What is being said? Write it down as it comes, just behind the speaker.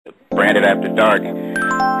Branded After Dark.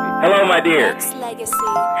 Hello, my dear.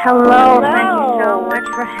 Nexxlegacy. Hello. Thank you so much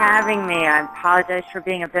for having me. I apologize for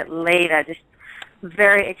being a bit late. I just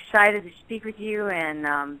very excited to speak with you,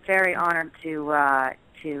 and very honored to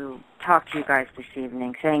talk to you guys this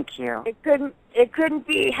evening. Thank you. It couldn't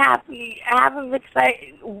be half of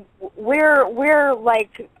excited. We're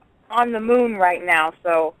like on the moon right now,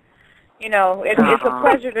 so it's a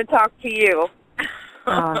pleasure to talk to you.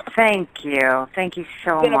 Oh, thank you. Thank you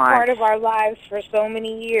so much. You've been a part of our lives for so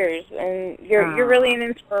many years, and you're really an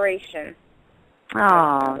inspiration.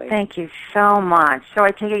 Oh, thank you so much. So I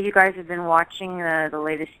take it you guys have been watching the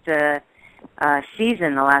latest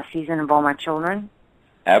season, the last season of All My Children?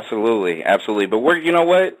 Absolutely, absolutely. But we're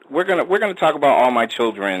gonna talk about All My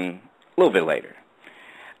Children a little bit later.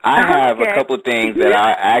 I have a couple of things that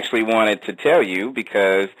I actually wanted to tell you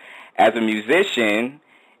because as a musician,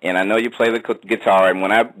 and I know you play the guitar, and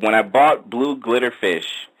when I bought Blue Glitterfish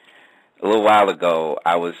a little while ago,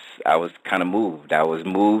 I was kind of moved. I was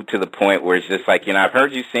moved to the point where it's just like, I've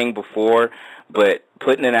heard you sing before, but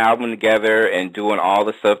putting an album together and doing all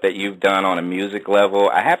the stuff that you've done on a music level,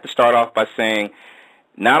 I have to start off by saying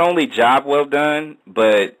not only job well done,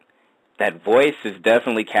 but that voice is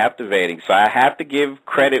definitely captivating. So I have to give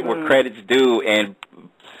credit where credit's due and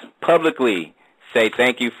publicly say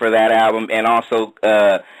thank you for that album, and also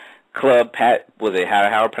Club was it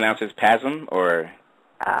how it pronounces Pasm or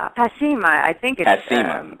Passima? I think it's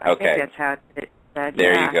Passima. Okay, I think that's how it's said.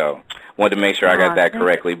 There you go. Wanted to make sure I got that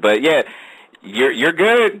correctly. But yeah, you're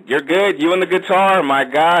good. You're good. You and the guitar. My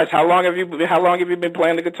gosh, how long have you been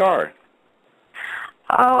playing the guitar?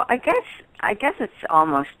 Oh, I guess it's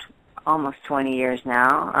almost 20 years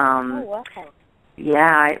now. Wow.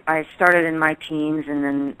 Yeah, I started in my teens and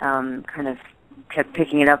then kind of kept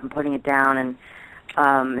picking it up and putting it down, and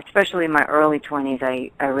especially in my early 20s,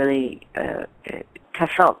 I really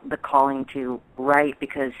felt the calling to write,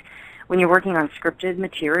 because when you're working on scripted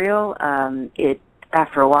material,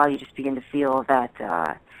 after a while you just begin to feel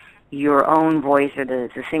that your own voice or the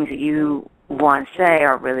things that you want to say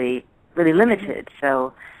are really limited.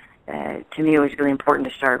 So to me, it was really important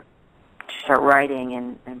to start writing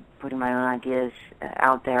and putting my own ideas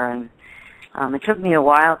out there. And it took me a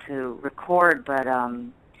while to record, but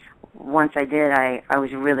once I did, it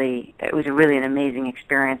was really an amazing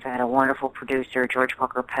experience. I had a wonderful producer, George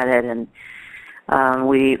Walker Pettit, and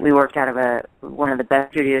we worked out of one of the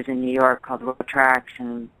best studios in New York called Road Tracks,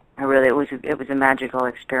 and it was a magical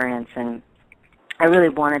experience. And I really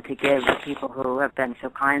wanted to give the people who have been so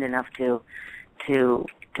kind enough to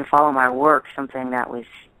follow my work something that was,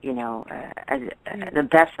 the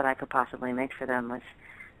best that I could possibly make for them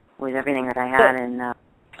was everything that I had, and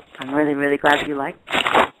I'm really, really glad you liked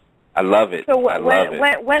it. I love it. So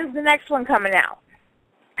when's the next one coming out?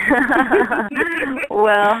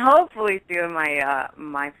 Well, hopefully soon.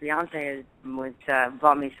 My fiance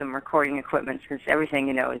bought me some recording equipment, since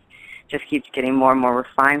everything just keeps getting more and more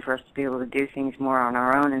refined for us to be able to do things more on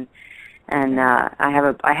our own. And I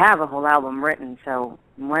have a whole album written, so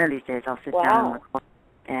one of these days I'll sit down and record.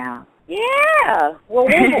 Yeah. Yeah. Well,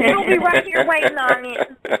 we'll be right here waiting on you.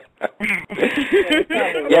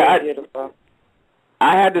 Yeah,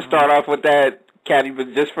 I had to start off with that, Cady,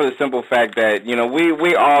 but just for the simple fact that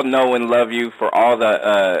we all know and love you for all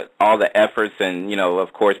the efforts, and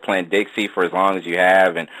of course playing Dixie for as long as you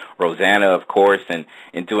have, and Rosanna, of course, and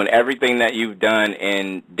doing everything that you've done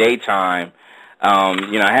in daytime.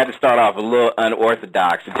 I had to start off a little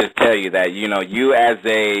unorthodox and just tell you that you as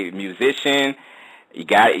a musician,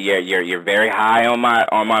 you're very high on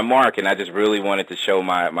my mark, and I just really wanted to show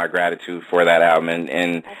my gratitude for that album.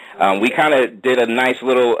 And we kind of did a nice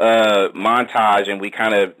little montage, and we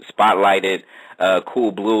kind of spotlighted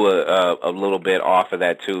Cool Blue a little bit off of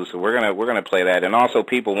that too. So we're gonna play that. And also,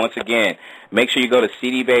 people, once again, make sure you go to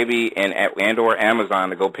CD Baby and or Amazon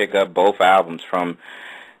to go pick up both albums from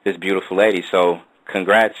this beautiful lady. So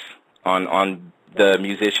congrats on the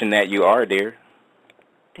musician that you are, dear.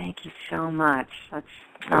 Thank you so much.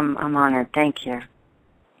 I'm honored. Thank you.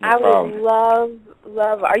 I would love.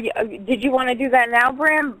 Did you want to do that now,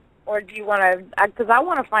 Bram, or do you want to? Because I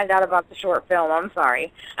want to find out about the short film. I'm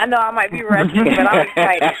sorry. I know I might be rushing, but I'm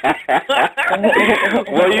excited.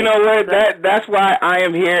 Well, you know what? That's why I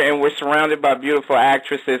am here, and we're surrounded by beautiful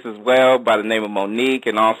actresses as well, by the name of Monique,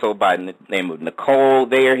 and also by the name of Nicole.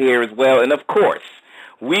 They are here as well, and of course,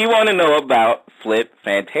 we want to know about Flip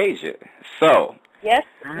Fantasia. So. Yes,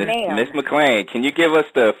 ma'am. Miss McClain, can you give us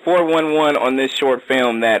the 411 on this short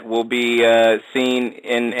film that will be seen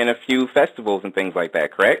in a few festivals and things like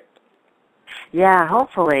that, correct? Yeah,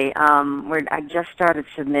 hopefully. I just started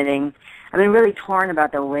submitting I've been really torn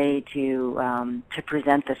about the way to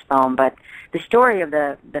present this film. But the story of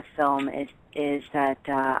the film is that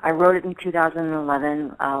I wrote it in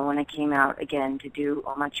 2011 when I came out again to do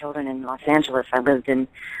All My Children in Los Angeles. I lived in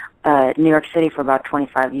New York City for about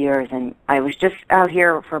 25 years, and I was just out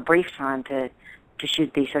here for a brief time to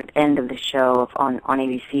shoot the sort of end of the show on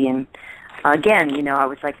ABC. And again, you know, I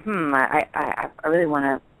was like, I really want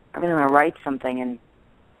to write something, and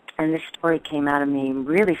this story came out of me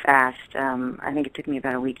really fast. I think it took me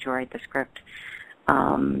about a week to write the script.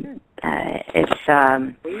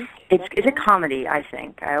 It's a comedy, I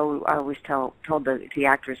think. I always told the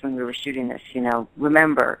actors when we were shooting this, you know,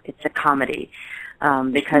 remember, it's a comedy,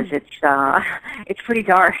 because it's pretty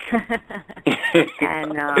dark,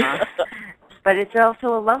 and but it's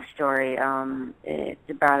also a love story. It's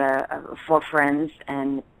about four friends,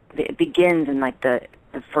 and it begins in like the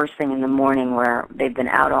first thing in the morning where they've been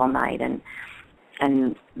out all night, and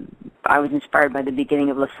I was inspired by the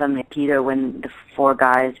beginning of La Femme Nikita when the four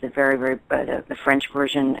guys, the the French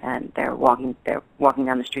version, and they're walking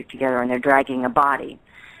down the street together and they're dragging a body,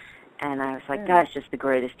 and I was like, that's just the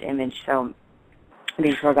greatest image. So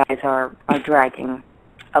these four guys are dragging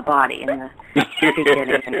a body in the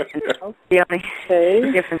beginning, and the only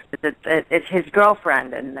difference is that it's his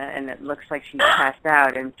girlfriend, and it looks like she's passed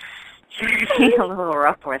out, and she's being a little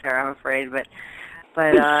rough with her, I'm afraid, but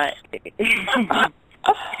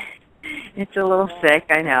it's a little sick,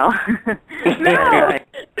 I know. No,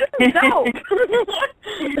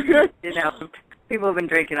 you know, people have been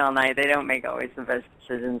drinking all night. They don't make always the best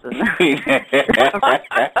decisions.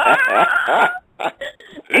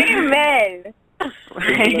 Amen.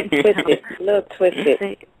 Right? A little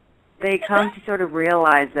twisted. They come to sort of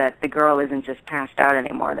realize that the girl isn't just passed out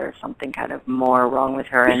anymore. There's something kind of more wrong with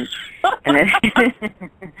her, and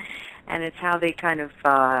and it's how they kind of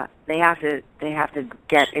they have to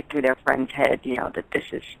get it through their friend's head, you know, that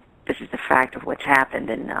this is the fact of what's happened,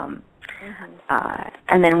 and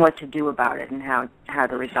then what to do about it and how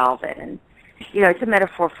to resolve it. And you know, it's a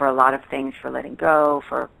metaphor for a lot of things, for letting go,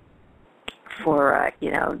 for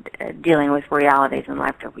you know, dealing with realities in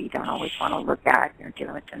life that we don't always want to look at, you know,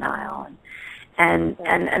 dealing with denial, and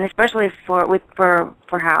especially for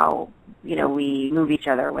how, you know, we move each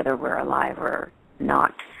other, whether we're alive or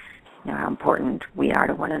not. You know, how important we are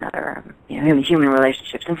to one another. You know, human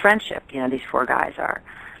relationships and friendship. You know, these four guys are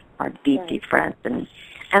deep friends, and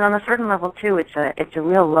on a certain level too, it's a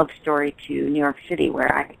real love story to New York City,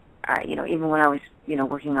 where I you know, even when I was, you know,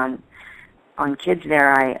 working on kids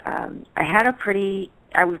there, I had a pretty,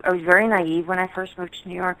 I was very naive when I first moved to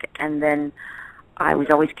New York, and then I was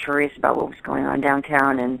always curious about what was going on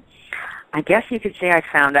downtown, and I guess you could say I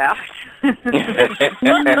found out.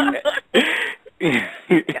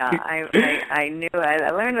 Yeah, I knew, I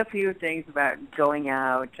learned a few things about going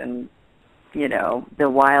out and, you know, the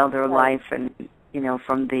wilder life, and, you know,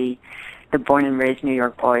 from the born and raised New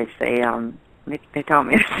York boys, they taught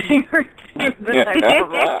me a thing or two that I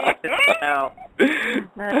probably didn't know.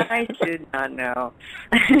 I should not know.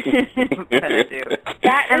 But I do.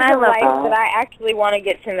 That is a life that I actually want to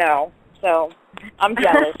get to know. So I'm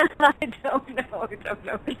jealous. I don't know.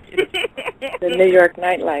 The New York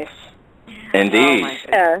nightlife. Indeed. Oh,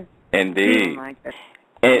 yeah. Indeed. Oh, my goodness.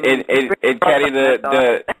 And Cady,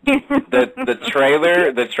 the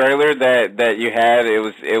trailer that you had, it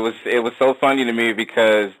was so funny to me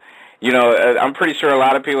because, you know, I'm pretty sure a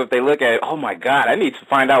lot of people, if they look at it, oh my God, I need to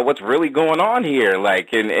find out what's really going on here.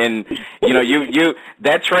 Like, and you know, you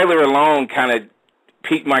that trailer alone kind of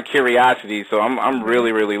piqued my curiosity. So I'm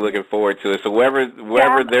really looking forward to it. So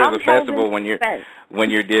wherever there's a festival when you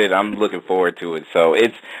did, I'm looking forward to it. So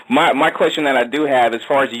it's my question that I do have, as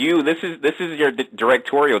far as you, this is your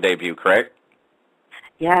directorial debut, correct?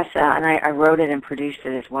 Yes, and I wrote it and produced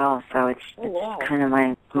it as well. So it's kind of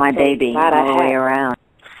my baby all the way around.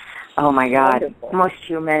 Oh my God, wonderful. Almost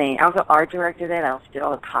too many. I also art directed it. I also did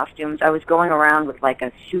all the costumes. I was going around with like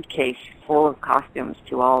a suitcase full of costumes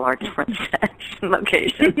to all our different sets and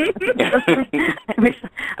locations. I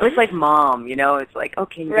was like Mom, you know. It's like,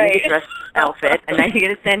 okay, you're gonna get dressed outfit, and now you're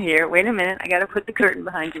gonna stand here. Wait a minute, I gotta put the curtain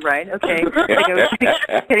behind you, right? Okay. Like I was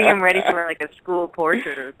getting him ready for like a school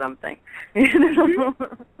portrait or something.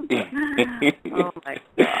 Oh my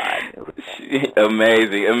God.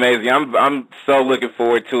 Amazing. I'm so looking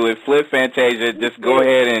forward to it. Flip Fantasia, just go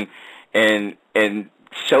ahead and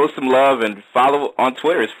show some love and follow on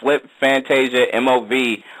Twitter. It's Flip Fantasia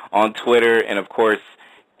MOV on Twitter, and of course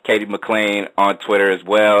Cady McClain on Twitter as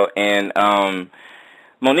well. And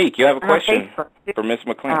Monique, you have a question Facebook. for Miss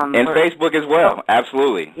McClain. And Facebook as well.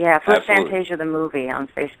 Absolutely. Yeah, for Absolutely. Fantasia the movie on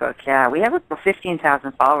Facebook. Yeah, we have about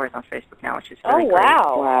 15,000 followers on Facebook now, which is really great.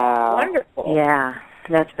 Wow. Wonderful. Yeah,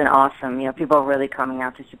 that's been awesome. People are really coming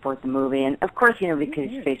out to support the movie. And, of course,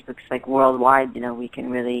 because Facebook's, worldwide, we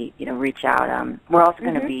can really, reach out. We're also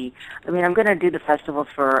going to be, I'm going to do the festivals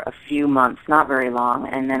for a few months, not very long,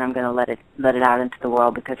 and then I'm going to let it out into the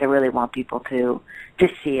world because I really want people to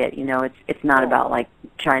see it. It's not about,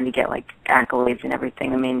 trying to get, accolades and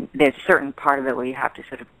everything. There's a certain part of it where you have to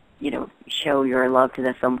sort of, show your love to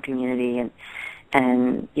the film community and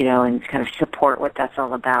and kind of support what that's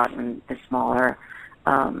all about and the smaller,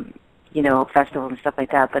 festivals and stuff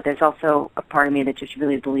like that. But there's also a part of me that just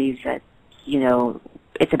really believes that,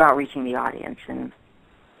 it's about reaching the audience and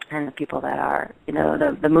the people that are, the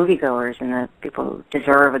moviegoers and the people who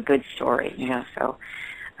deserve a good story, So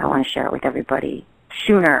I want to share it with everybody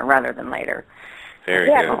sooner rather than later. Very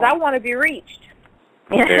good. Yeah, because I want to be reached.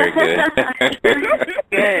 Very good.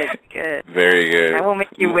 Good. Very good. I won't make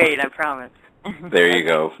you wait, I promise. There you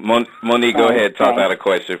go. Monique, go ahead. Talk out a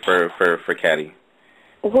question for Cady.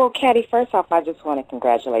 Well, Cady, first off, I just want to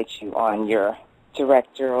congratulate you on your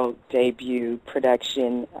directorial debut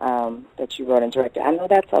production that you wrote and directed. I know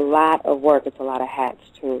that's a lot of work. It's a lot of hats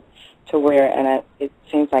to wear, and it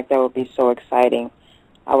seems like that would be so exciting.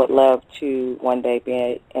 I would love to one day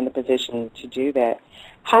be in the position to do that.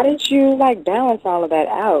 How did you, balance all of that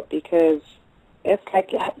out? Because it's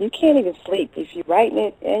like you can't even sleep. If you're writing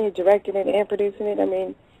it and you're directing it and producing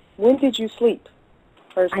it, when did you sleep?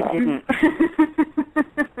 First off. I didn't.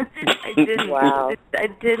 I didn't. Wow. I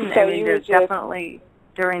didn't. So there's definitely,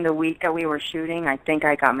 during the week that we were shooting, I think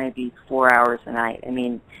I got maybe 4 hours a night.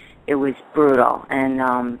 It was brutal.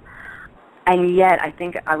 And yet, I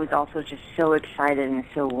think I was also just so excited and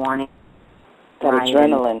so wanting. That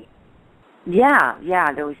adrenaline.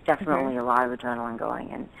 Yeah, there was definitely a lot of adrenaline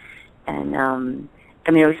going, and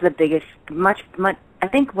it was the biggest. Much. I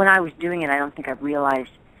think when I was doing it, I don't think I realized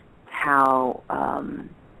how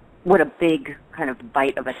what a big kind of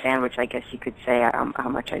bite of a sandwich, I guess you could say, how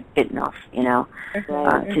much I'd bitten off,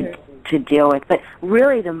 to deal with. But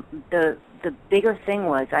really, the bigger thing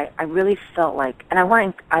was I really felt like, and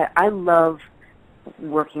I love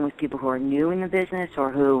working with people who are new in the business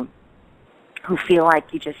or who feel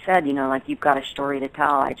like you just said, you've got a story to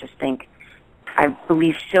tell. I just think, I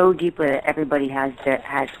believe so deeply that everybody has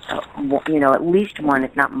at least one,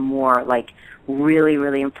 if not more, really,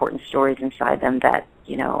 really important stories inside them that,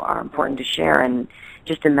 are important to share, and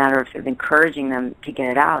just a matter of sort of encouraging them to get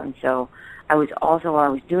it out. And so I was also, while I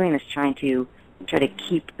was doing this, try to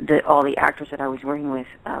keep all the actors that I was working with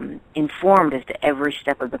informed as to every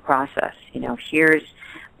step of the process. Here's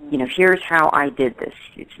how I did this.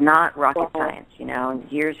 It's not rocket science, and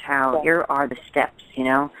here are the steps,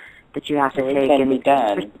 that you have to take. It can be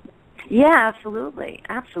done. Yeah, absolutely,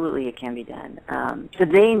 it can be done. So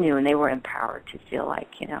they knew, and they were empowered to feel like,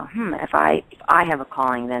 if I have a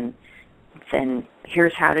calling, then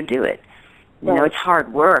here's how to do it. It's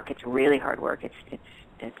hard work. It's really hard work.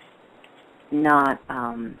 It's not.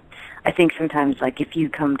 I think sometimes, if you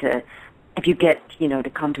get to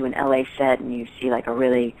come to an LA set and you see a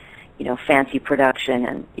really, fancy production,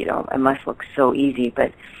 and it must look so easy,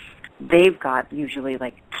 but they've got usually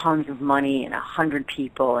tons of money and 100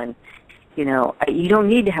 people, and you don't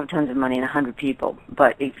need to have tons of money and 100 people,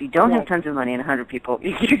 but if you don't have tons of money and 100 people,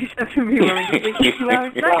 you just have to be willing to do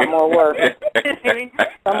a lot more work.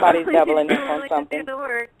 Somebody's doubling up on something. Do the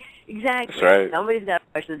work. Exactly. That's right. Somebody's got to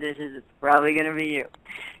wash the dishes. It's probably going to be you.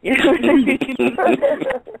 You know what I mean?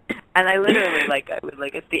 And I literally,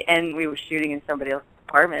 at the end, we were shooting in somebody else's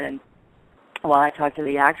apartment, and while I talked to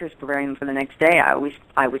the actors preparing them for the next day, I was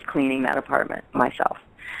cleaning that apartment myself.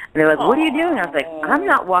 And they were like, "What are you doing?" I was like, "I'm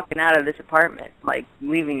not walking out of this apartment,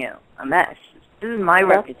 leaving it a mess. This is my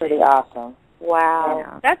reputation." That's pretty awesome.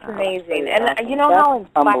 Wow. That's amazing. And awesome. How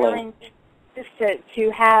inspiring just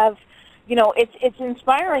to have, it's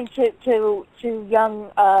inspiring to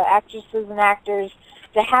young actresses and actors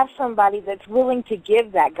to have somebody that's willing to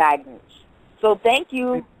give that guidance. So thank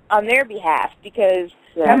you on their behalf, because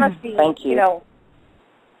that must be,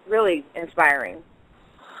 really inspiring.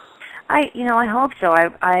 I hope so.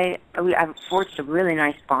 I've forged a really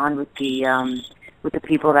nice bond with the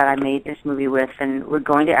people that I made this movie with, and we're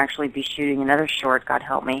going to actually be shooting another short, God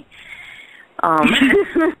help me. I'm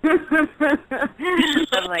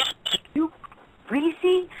like, you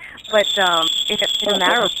crazy? But it's a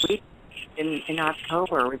matter of weeks. In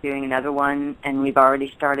October, we're doing another one, and we've already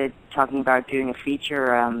started talking about doing a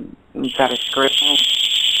feature. We've got a script.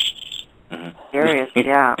 Serious,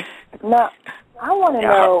 yeah. I want to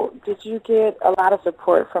know, did you get a lot of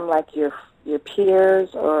support from, like, your peers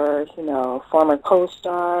or, former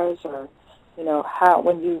co-stars, or, how,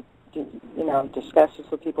 when you, discussed this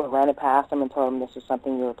with people who ran it past them and told them this was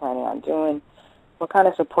something you were planning on doing, what kind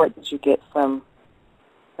of support did you get from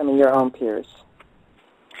some of your own peers?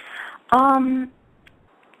 I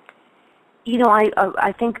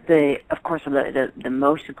think of course, the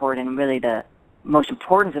most support and really the most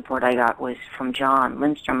important support I got was from John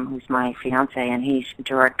Lindstrom, who's my fiance, and he's a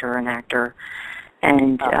director and actor.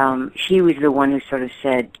 And he was the one who sort of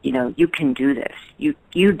said, you can do this. You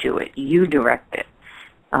do it. You direct it.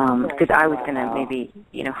 Because I was going to maybe,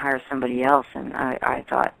 hire somebody else, and I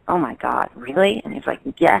thought, oh, my God, really? And he's like,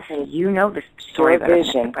 yes, you know the story better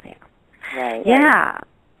than anybody else. Right. Yeah,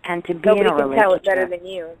 and to be Nobody in a can relationship. tell it better than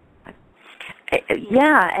you.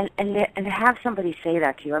 Yeah, and to have somebody say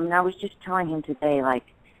that to you. I mean, I was just telling him today, like,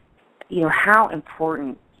 how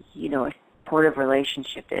important, a supportive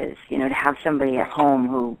relationship is, to have somebody at home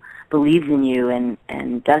who believes in you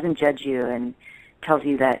and doesn't judge you and tells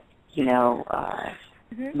you that,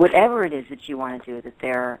 whatever it is that you want to do, that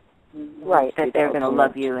they're that they're going to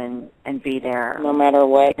love you and be there. No matter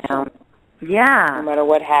what. Yeah. No matter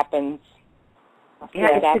what happens. Yeah,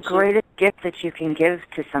 it's the greatest gift that you can give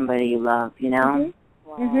to somebody you love, Wow.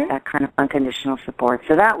 that kind of unconditional support.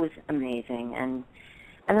 So that was amazing. And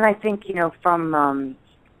then I think, from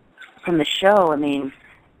the show, I mean,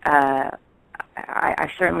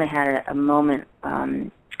 I certainly had a moment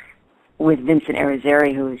with Vincent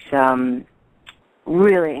Irizarry, who's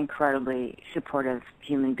really incredibly supportive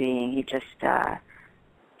human being. He just,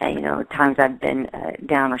 times I've been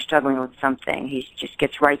down or struggling with something, he just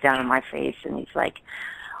gets right down in my face, and he's like,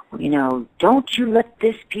 don't you let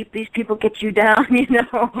these people get you down,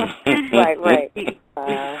 Right. He's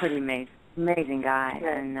pretty amazing guy.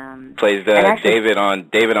 And plays actually,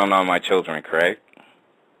 David on All My Children, correct?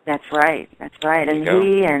 That's right. And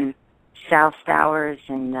he and Sal Stowers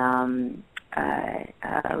and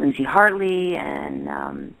Lindsay Hartley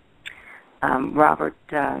and Robert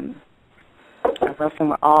Wilson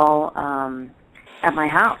were all at my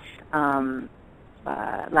house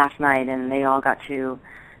last night, and they all got to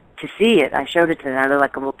see it. I showed it to them. I did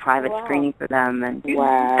like a little private screening for them, and it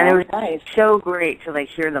was so great to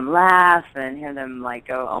hear them laugh and hear them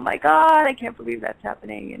go, "Oh my God, I can't believe that's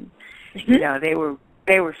happening!" And they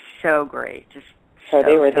were so great. So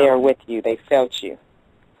they were there with you. They felt you.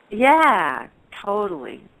 Yeah,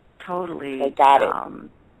 totally. They got it.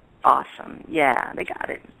 Awesome. Yeah, they got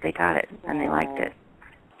it, and they liked it.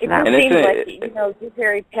 It just seems like, you're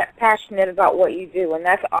very passionate about what you do, and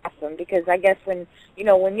that's awesome, because I guess when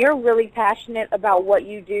you're really passionate about what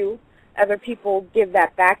you do, other people give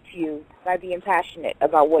that back to you by being passionate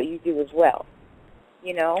about what you do as well.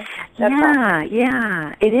 That's awesome.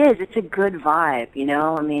 Yeah, it is. It's a good vibe,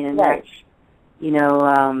 I mean, and right. That's,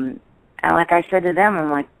 and like I said to them, I'm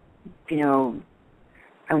like,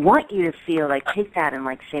 I want you to feel take that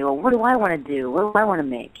and say, well, what do I want to do? What do I want to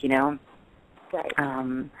make? Right.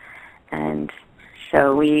 And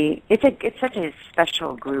so it's such a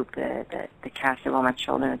special group, the cast of All My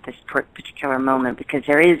Children at this particular moment, because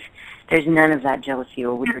there's none of that jealousy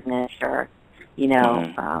or weirdness or,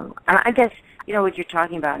 I guess, what you're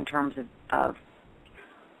talking about in terms of,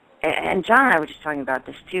 and John and I were just talking about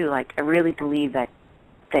this too, I really believe that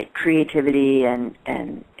creativity and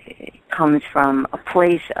it comes from a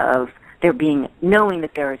place of knowing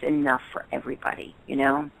that there is enough for everybody,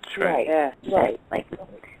 Right. Yeah. Right.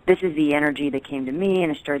 This is the energy that came to me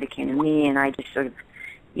and a story that came to me, and I just sort of,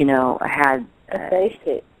 I had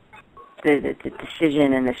the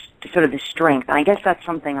decision and the strength. And I guess that's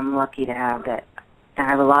something I'm lucky to have, that I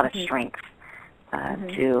have a lot of strength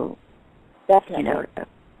to, definitely, to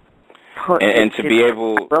put and to be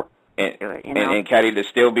able. And Cady, to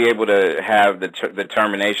still be able to have the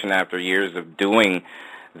determination after years of doing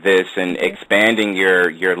this and expanding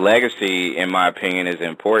your legacy, in my opinion, is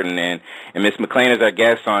important. And Ms. McClain is our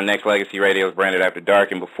guest on Nexxlegacy Radio's Branded After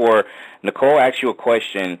Dark. And before Nicole asks you a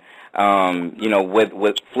question,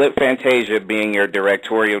 with Flip Fantasia being your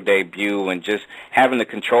directorial debut and just having the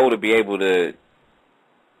control to be able to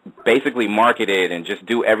basically market it and just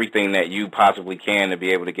do everything that you possibly can to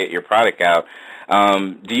be able to get your product out,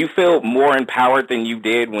 do you feel more empowered than you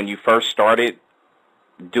did when you first started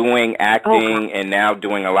doing acting and now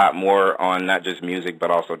doing a lot more on not just music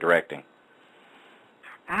but also directing?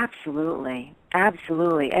 Absolutely. And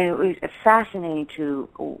it was fascinating to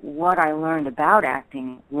what I learned about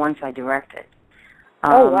acting once I directed.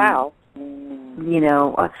 Wow.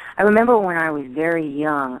 I remember when I was very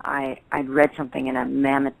young, I'd read something in a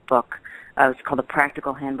mammoth book it's called a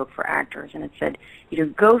Practical Handbook for Actors, and it said,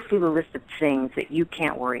 go through the list of things that you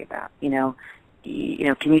can't worry about. Can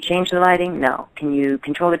you change the lighting? No. Can you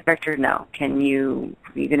control the director? No. Are you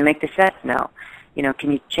going to make the set? No.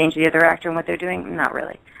 Can you change the other actor and what they're doing? Not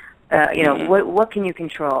really. What can you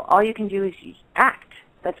control? All you can do is act.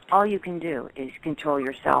 That's all you can do is control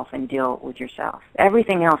yourself and deal with yourself.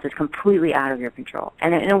 Everything else is completely out of your control.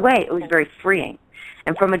 And in a way, it was very freeing.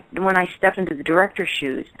 And when I stepped into the director's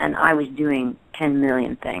shoes and I was doing 10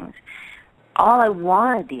 million things, all I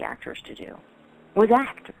wanted the actors to do was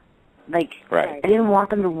act. Right. I didn't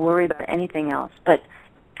want them to worry about anything else. But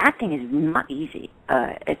acting is not easy.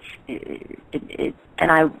 The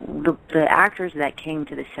actors that came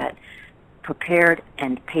to the set, prepared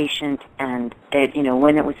and patient, and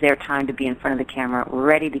when it was their time to be in front of the camera,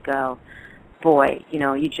 ready to go, boy,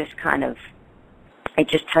 you just kind of, it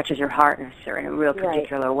just touches your heart in a real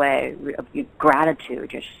particular way. Gratitude,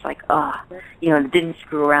 just like, didn't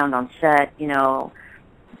screw around on set, the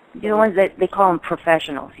ones that they call them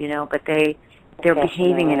professionals, but they're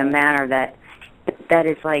behaving in a manner that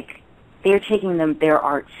is like they're taking their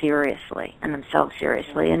art seriously and themselves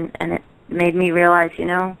seriously, and it made me realize,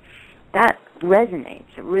 that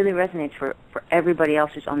resonates. It really resonates for everybody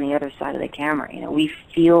else who's on the other side of the camera. We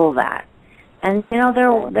feel that, and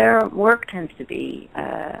their work tends to be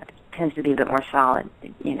a bit more solid.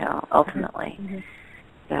 Ultimately. Mm-hmm.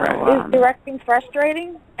 So, is directing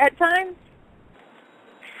frustrating at times?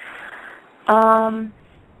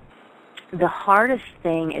 The hardest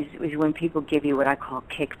thing is when people give you what I call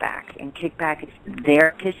kickback, and kickback is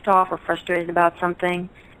they're pissed off or frustrated about something,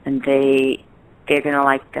 and they're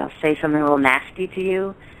gonna they'll say something a little nasty to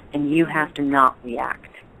you, and you have to not react,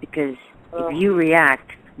 because if you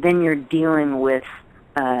react, then you're dealing with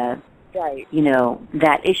that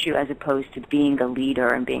issue, as opposed to being the leader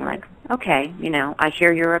and being like, okay, I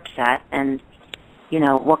hear you're upset, and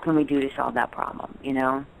what can we do to solve that problem,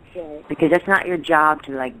 because that's not your job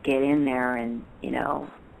to get in there and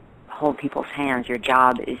hold people's hands. Your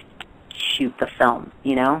job is to shoot the film,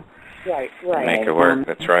 Right. Make it work.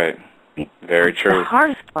 That's right. Very true. The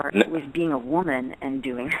hardest part was being a woman and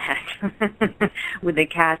doing that with a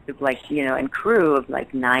cast of and crew of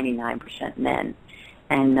 99% men.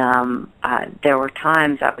 And there were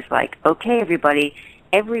times I was like, okay, everybody,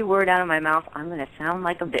 every word out of my mouth, I'm going to sound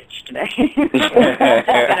like a bitch today. I'm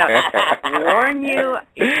going to warn you,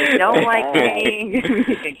 if you don't like me,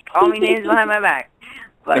 you can call me names behind my back.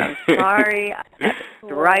 But I'm sorry, I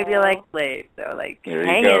drive you like slaves. So, hang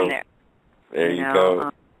in there. There you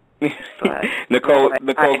go. Nicole,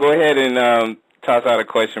 go ahead and toss out a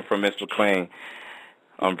question from Ms. McClain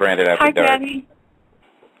on Branded After Dark.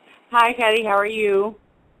 Hi, Cady. How are you?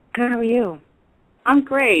 Good. How are you? I'm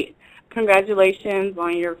great. Congratulations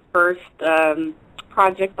on your first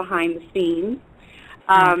project behind the scenes.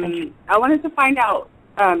 I wanted to find out,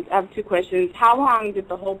 I have two questions. How long did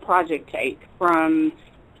the whole project take, from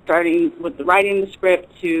starting with writing the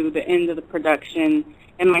script to the end of the production?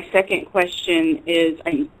 And my second question is,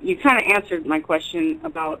 you kind of answered my question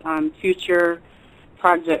about future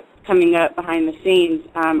projects coming up behind the scenes.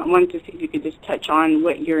 I wanted to see if you could just touch on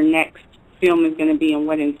what your next film is going to be and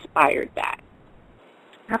what inspired that.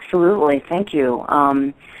 Absolutely. Thank you.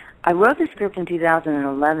 I wrote the script in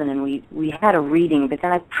 2011, and we had a reading, but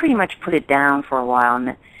then I pretty much put it down for a while.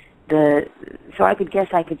 And so I could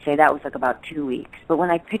say that was about 2 weeks. But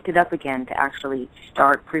when I picked it up again to actually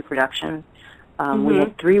start pre-production, we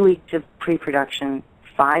had 3 weeks of pre-production,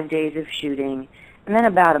 5 days of shooting, and then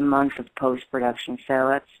about a month of post-production. So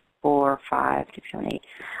that's 4, 5, 6, 7, 8,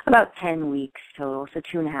 about 10 weeks total, so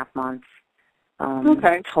 2.5 months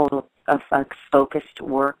total of focused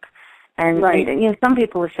work. And some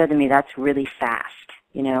people have said to me that's really fast,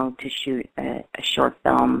 to shoot a short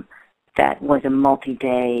film that was a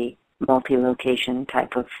multi-day, multi-location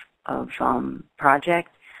type of project.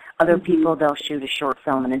 Other people, they'll shoot a short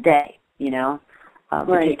film in a day, It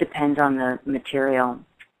just depends on the material.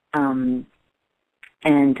 I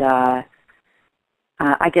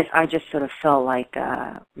guess I just sort of felt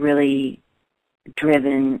really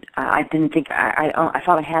driven. I didn't think I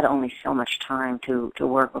thought I had only so much time to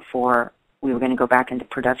work before we were going to go back into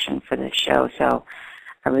production for the show. So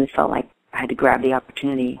I really felt like I had to grab the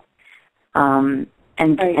opportunity. And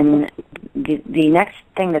the next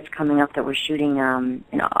thing that's coming up that we're shooting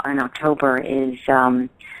in October is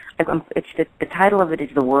it's the title of it is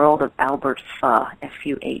The World of Albert Fuh,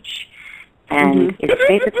 F-U-H. And it's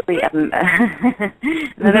basically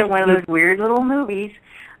another one of those weird little movies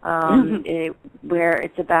where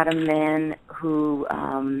it's about a man who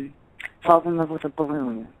falls in love with a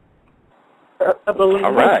balloon. A balloon?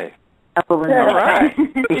 All right. Oh, no. All right.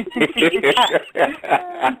 Interesting.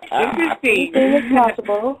 It's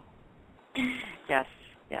possible. Yes,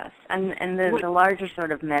 yes. And the larger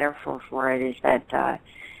sort of metaphor for it is that,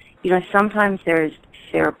 sometimes there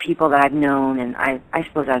are people that I've known, and I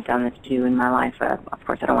suppose I've done this too in my life. Of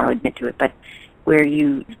course, I don't want to admit to it, but where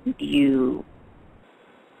you've been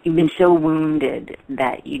so wounded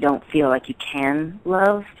that you don't feel like you can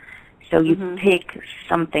love, so you pick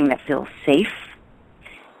something that feels safe.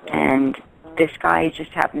 And this guy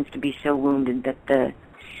just happens to be so wounded that the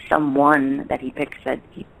someone that he picks that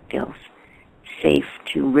he feels safe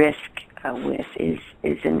to risk with is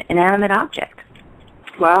an inanimate object.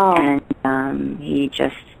 Wow. And he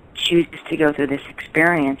just chooses to go through this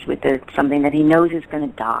experience with something that he knows is going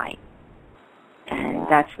to die. And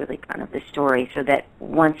that's really kind of the story, so that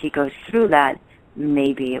once he goes through that,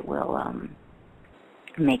 maybe it will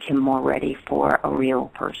make him more ready for a real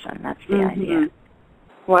person. That's the idea.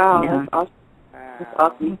 Wow, Yeah. that's awesome. That's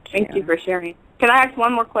awesome. Thank you for sharing. Can I ask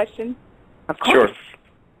one more question? Of course. Sure.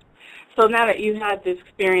 So now that you had this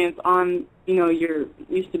experience on, you're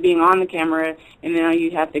used to being on the camera, and now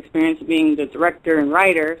you have the experience of being the director and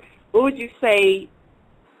writer, what would you say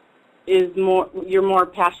is you're more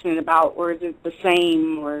passionate about, or is it the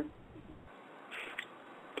same, or?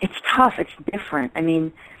 It's tough. It's different. I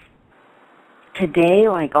mean, today,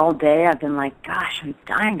 like all day, I've been like, gosh, I'm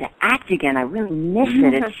dying to act again. I really miss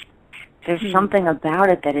it. There's something about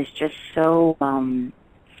it that is just so,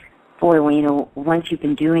 once you've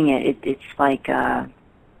been doing it, it's like, I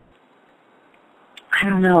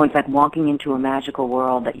don't know, it's like walking into a magical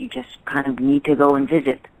world that you just kind of need to go and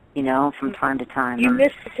visit, from time to time. You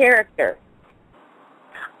miss the character.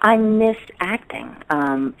 I miss acting.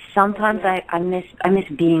 Sometimes I miss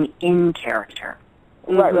being in character.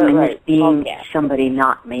 Right. I miss being somebody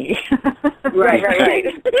not me. Right.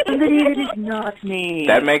 Somebody that is not me.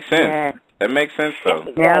 That makes sense. Yeah. That makes sense,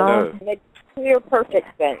 though. Yeah. Makes clear,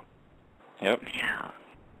 perfect sense. Yep. Yeah.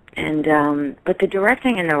 And but the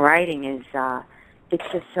directing and the writing is it's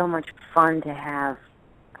just so much fun to have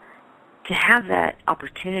that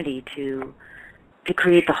opportunity to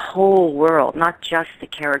create the whole world, not just the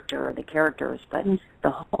character or the characters, but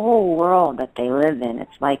the whole world that they live in.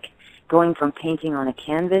 It's like going from painting on a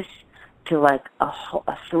canvas to like a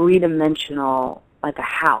three-dimensional, like a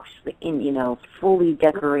house, fully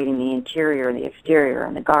decorating the interior and the exterior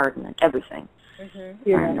and the garden and everything. And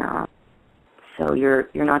so you're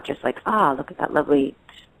not just like, look at that lovely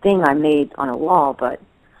thing I made on a wall, but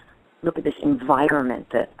look at this environment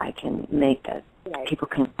that I can make that people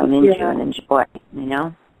can come into and enjoy,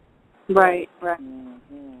 Right.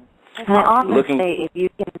 And I often say if you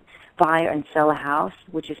can buy and sell a house,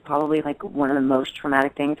 which is probably like one of the most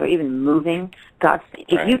traumatic things, or even moving,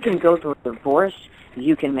 if you can go through a divorce,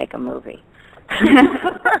 you can make a movie. You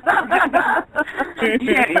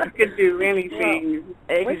could do anything.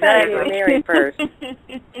 Exactly. We're married first.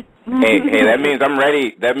 Hey, that means I'm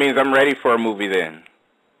ready. That means I'm ready for a movie then.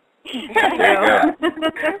 There you go.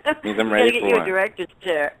 Means I'm ready for you one. a director's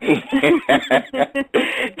chair. Cady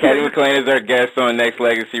McClain is our guest on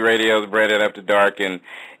Nexxlegacy Radio's Bread It After Dark, and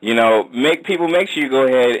make sure you go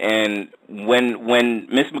ahead and when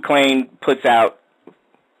Miss McClain puts out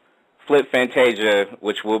Flip Fantasia,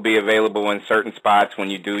 which will be available in certain spots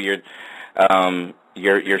when you do your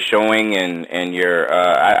showing and your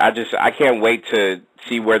I can't wait to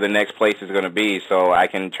see where the next place is going to be, so I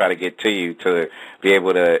can try to get to you to be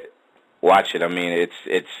able to watch it. I mean,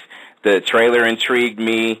 it's the trailer intrigued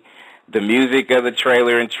me, the music of the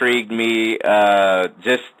trailer intrigued me,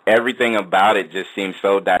 just everything about it just seems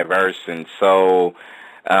so diverse and so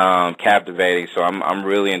captivating. So I'm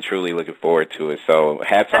really and truly looking forward to it. So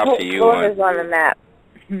hats off to you on the map.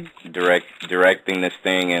 Directing this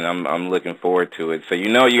thing, and I'm looking forward to it. So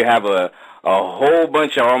you have a whole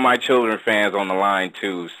bunch of All My Children fans on the line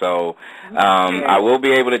too. So I will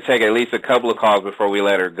be able to take at least a couple of calls before we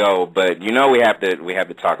let her go. But we have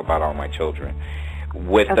to talk about All My Children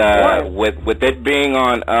with it being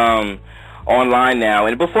on online now.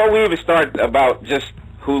 And before we even start about just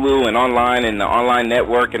Hulu and online and the online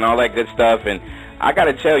network and all that good stuff, and I got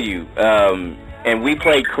to tell you. And we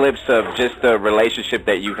played clips of just the relationship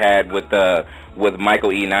that you had with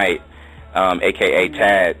Michael E. Knight, a.k.a.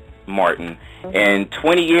 Tad Martin. And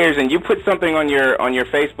 20 years, and you put something on your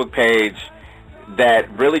Facebook page that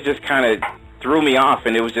really just kind of threw me off,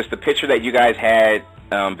 and it was just a picture that you guys had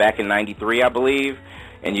back in '93, I believe,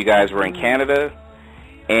 and you guys were in Canada.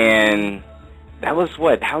 And that was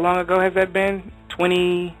what? How long ago has that been?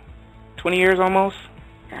 20 years almost?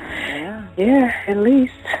 Yeah, at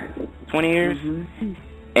least 20 years.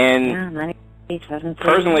 And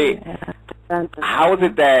personally, how is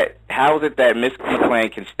how is it that Miss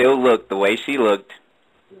McClain can still look the way she looked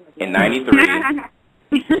in '93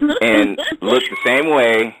 and look the same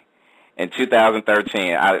way in 2013?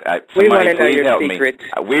 We want Somebody to know please your help secret.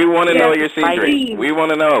 me. We want to know your secret. Lighting. We want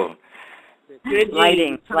to know. Good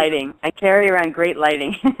lighting. I carry around great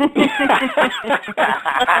lighting.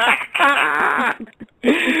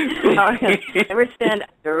 Never stand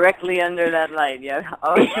directly under that light. Yeah,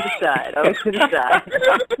 always to the side. Always to the side.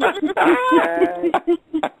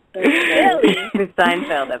 The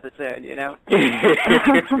Seinfeld episode, you know. Never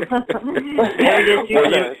get too close.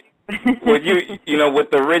 Well, you know,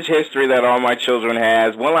 with the rich history that All My Children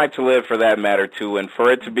has, One Life to Live for that matter too, and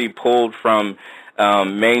for it to be pulled from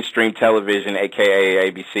mainstream television,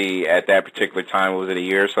 a.k.a. ABC, at that particular time, was it a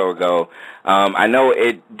year or so ago, I know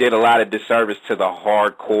it did a lot of disservice to the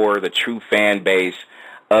hardcore, the true fan base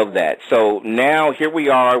of that. So now here we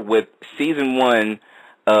are with season 1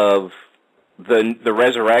 of the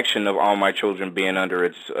resurrection of All My Children being under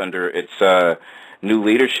its new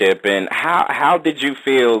leadership. And how did you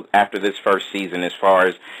feel after this first season? As far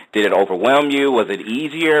as, did it overwhelm you? Was it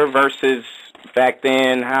easier versus back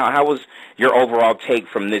then? How was your overall take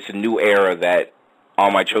from this new era that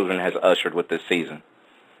All My Children has ushered with this season?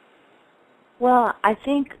 Well, I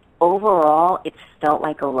think overall it felt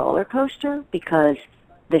like a roller coaster because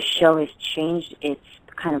the show has changed its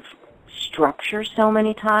kind of structure so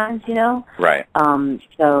many times, you know? Right.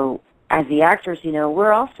 So as the actors, you know,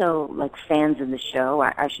 we're also like fans of the show.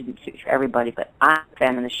 I shouldn't speak for everybody, but I'm a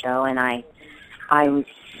fan of the show, and I was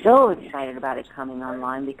so excited about it coming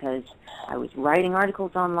online because I was writing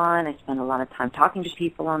articles online. I spent a lot of time talking to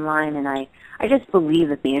people online, and I just believe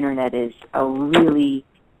that the internet is a really,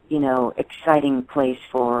 you know, exciting place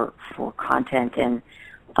for content.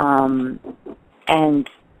 And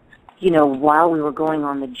you know, while we were going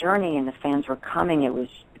on the journey and the fans were coming,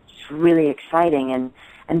 it's really exciting.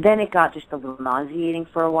 And then it got just a little nauseating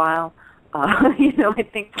for a while. You know, I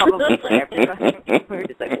think probably for everybody. We were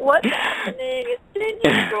just like, what's happening? It's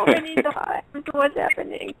been so many times. What's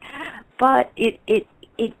happening? But it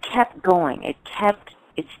kept going. It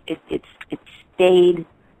stayed,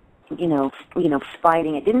 you know,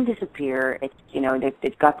 fighting. It didn't disappear. It's, you know,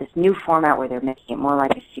 they've got this new format where they're making it more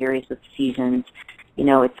like a series with seasons. You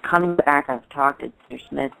know, it's coming back. I've talked to Mr.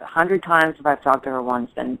 Smith 100 times if I've talked to her once,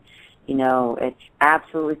 and, you know, it's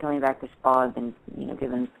absolutely coming back this fall. I've been, you know,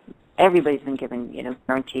 everybody's been given, you know,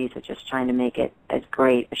 guarantees of just trying to make it as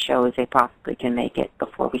great a show as they possibly can make it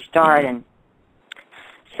before we start. And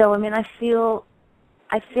so, I mean, I feel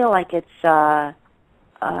like it's a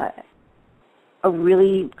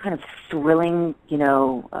really kind of thrilling, you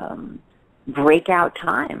know, breakout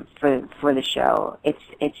time for the show.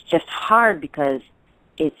 It's just hard because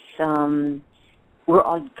it's we're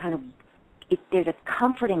all kind of, there's a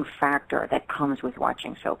comforting factor that comes with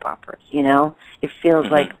watching soap operas, you know? It feels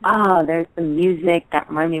like, there's the music that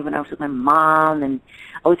reminded me of when I was with my mom, and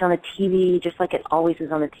it's on the TV, just like it always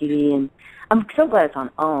is on the TV. And I'm so glad it's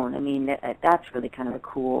on OWN. I mean, that's really kind of a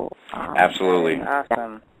cool... Absolutely.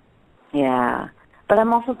 Awesome. Yeah. But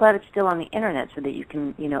I'm also glad it's still on the internet so that you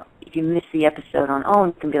can, you know, if you miss the episode on OWN,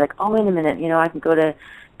 you can be like, oh, wait a minute, you know, I can go to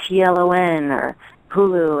TLON or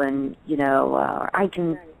Hulu, and, you know, I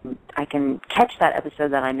can catch that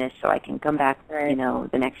episode that I missed, so I can come back, you know,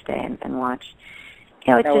 the next day and watch.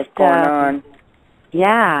 You know, it's just going on.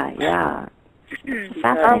 Yeah. It's a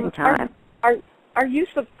fascinating time. Are you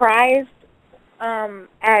surprised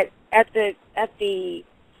at the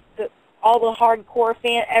all the hardcore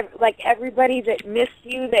like everybody that missed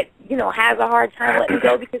you, that, you know, has a hard time letting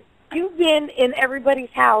go, because you've been in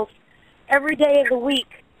everybody's house every day of the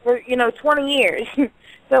week for, you know, 20 years.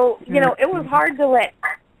 So, you know, it was hard to let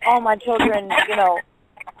All My Children, you know,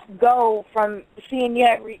 go from seeing you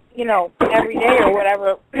every day or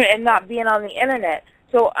whatever, and not being on the internet.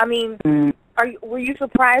 So, I mean, were you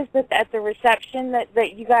surprised at the reception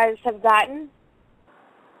that you guys have gotten?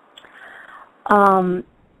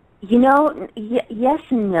 You know, yes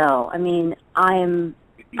and no. I mean, I'm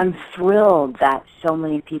thrilled that so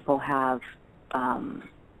many people have,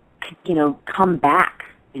 you know, come back,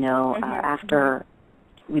 you know, after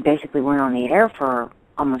we basically weren't on the air for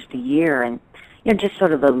almost a year, and, you know, just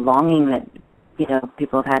sort of the longing that, you know,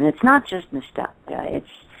 people have had. And it's not just nostalgia.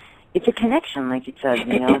 It's a connection, like you said,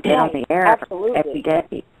 you know, get on the air every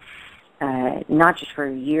day. Not just for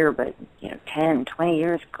a year, but, you know, 10, 20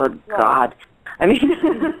 years, good God. I mean,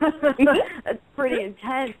 that's pretty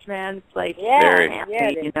intense, man. It's like,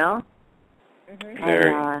 family, you know?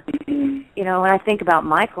 And, you know, when I think about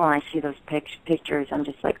Michael and I see those pictures, I'm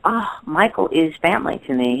just like, Michael is family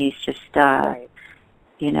to me. He's just,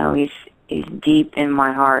 you know, he's deep in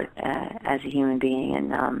my heart as a human being.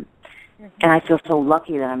 And And I feel so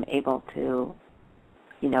lucky that I'm able to,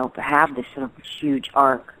 have this sort of huge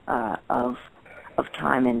arc of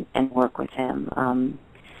time and work with him.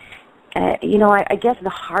 I guess the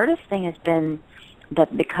hardest thing has been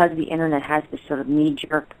that because the internet has this sort of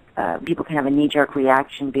knee-jerk, people can have a knee-jerk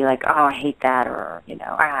reaction, be like, oh, I hate that, or,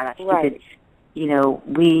 that's stupid. Right.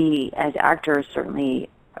 We as actors certainly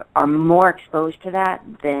are more exposed to that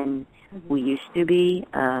than we used to be.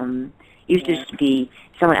 Used to just be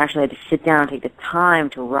someone actually had to sit down and take the time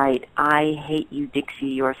to write, I hate you, Dixie,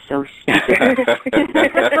 you're so stupid.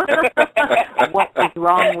 What is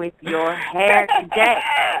wrong with your hair today?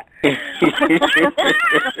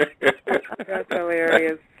 That's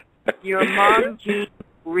hilarious. Your mom jeans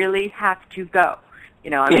really have to go.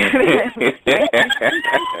 And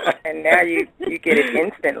now you get it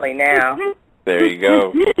instantly now. There you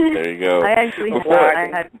go. I actually I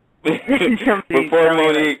had before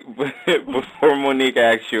Monique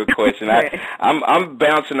asks you a question, I'm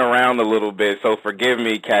bouncing around a little bit, so forgive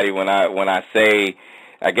me, Cady, when I say,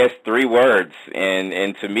 I guess, 3 words,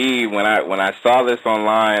 and to me, when I saw this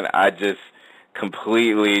online, I just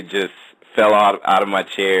completely just fell out of my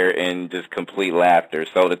chair in just complete laughter.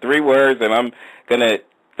 So the 3 words that I'm gonna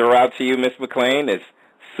throw out to you, Miss McClain, is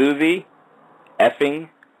S5e effing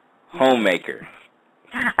homemaker.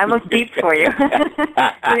 I look deep for you.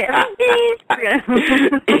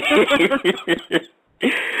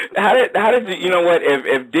 How did you know what,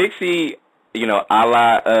 if Dixie, a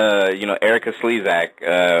la Erica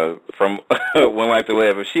Slezak from One Life to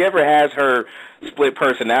Live, if she ever has her split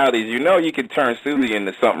personalities, you can turn Susie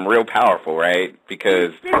into something real powerful, right?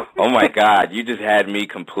 Because oh my God, you just had me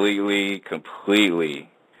completely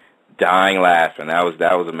dying laughing. That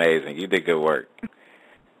was amazing. You did good work.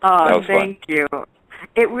 Oh, thank you.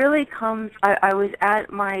 It really comes, I was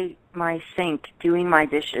at my sink doing my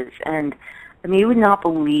dishes, and you would not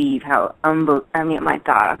believe how, my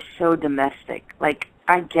God, I'm so domestic. Like,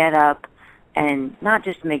 I get up and not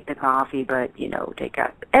just make the coffee, but, take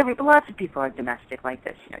out, lots of people are domestic like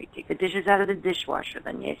this. You take the dishes out of the dishwasher,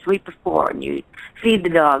 then you sweep the floor, and you feed the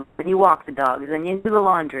dogs, and you walk the dogs, and you do the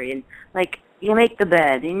laundry, and, you make the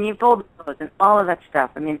bed, and you fold the clothes, and all of that stuff.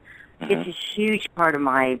 It's a huge part of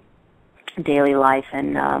my daily life,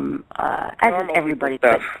 and as is everybody,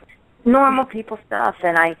 but normal people stuff.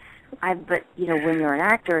 And but when you're an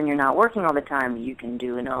actor and you're not working all the time, you can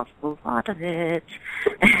do an awful lot of it.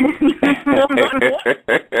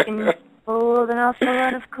 And fold an awful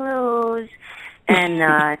lot of clothes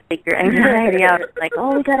and take your anxiety out. Like,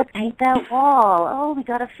 oh, we got to paint that wall. Oh, we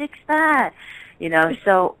got to fix that.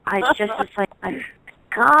 So it's like,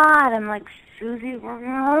 God, I'm like, Susie, we're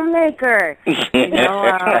a homemaker. Would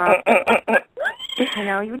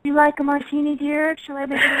you like a martini, dear? Shall I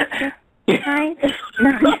make it tonight?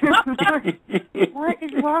 What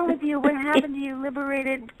is wrong with you? What happened to you,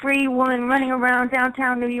 liberated, free woman running around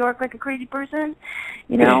downtown New York like a crazy person?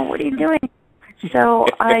 What are you doing? So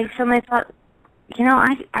I thought,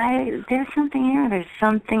 there's something here. There's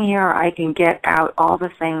something here. I can get out all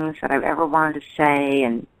the things that I've ever wanted to say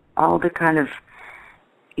and all the kind of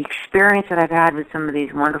experience that I've had with some of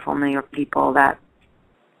these wonderful New York people that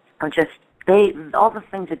are just, all the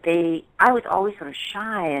things that I was always sort of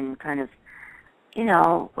shy and kind of,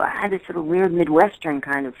 I had this sort of weird Midwestern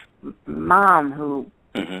kind of mom who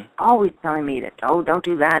always telling me that, oh, don't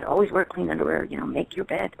do that, always wear clean underwear, make your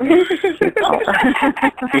bed. Oh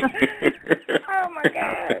my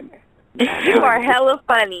God. You are hella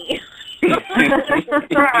funny.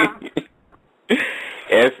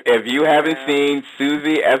 If you haven't seen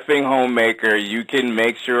S5e effing homemaker, you can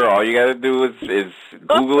make sure all you got to do is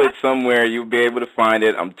Google it somewhere. You'll be able to find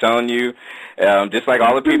it. I'm telling you, just like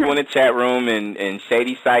all the people in the chat room, and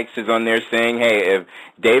Shady Sykes is on there saying, hey, if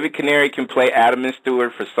David Canary can play Adam and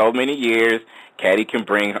Stewart for so many years, Cady can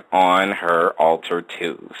bring on her alter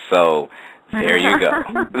too. So there you go.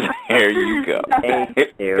 There you go. Thank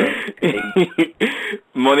you.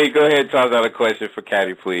 Monique, go ahead and toss out a question for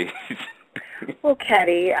Cady, please. Well,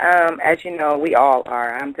 Cady, as you know, we all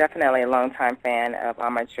are. I'm definitely a longtime fan of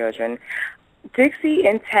All My Children. Dixie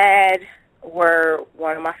and Tad were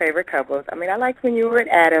one of my favorite couples. I liked when you were at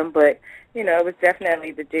Adam, but, it was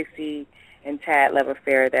definitely the Dixie and Tad love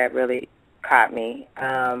affair that really caught me.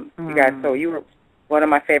 You guys, so you were one of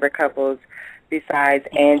my favorite couples besides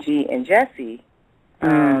Angie and Jesse.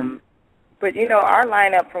 But, our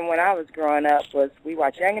lineup from when I was growing up was we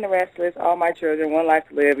watched Young and the Restless, All My Children, One Life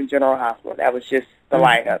to Live, and General Hospital. That was just the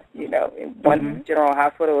lineup, And once General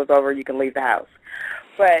Hospital was over, you can leave the house.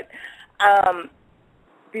 But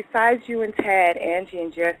besides you and Tad, Angie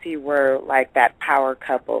and Jesse were like that power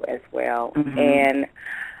couple as well. And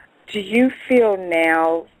do you feel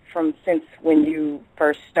now from since when you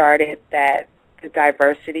first started that the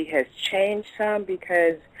diversity has changed some?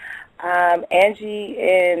 Because Angie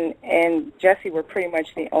and Jesse were pretty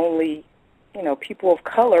much the only, people of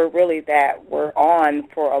color really that were on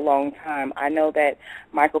for a long time. I know that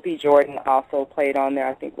Michael B. Jordan also played on there.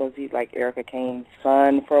 I think was he like Erica Kane's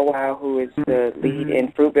son for a while, who is the lead in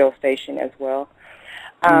Fruitvale Station as well.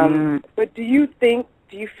 But do you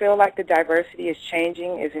feel like the diversity is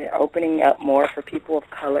changing? Is it opening up more for people of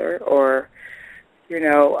color, or,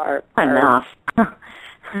 enough?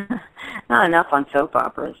 Not enough on soap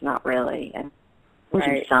operas, not really. And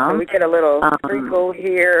right. Some. So we get a little sprinkle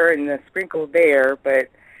here and a sprinkle there, but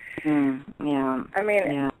yeah. I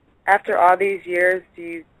mean, after all these years,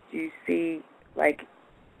 do you see like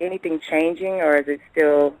anything changing, or is it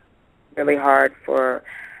still really hard for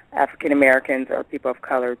African Americans or people of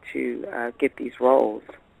color to get these roles?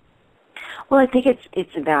 Well, I think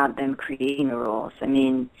it's about them creating the roles. I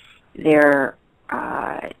mean, there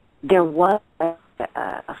was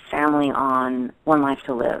a family on One Life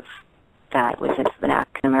to Live that was an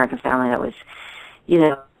African American family that was,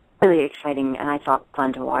 really exciting, and I thought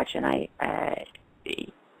fun to watch, and I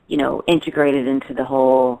integrated into the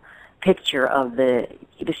whole picture of the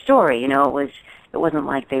story. It wasn't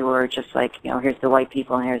like they were just like, here's the white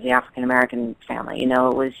people and here's the African American family. It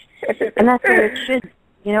was, and that's what it should.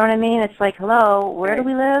 You know what I mean? It's like, hello, where do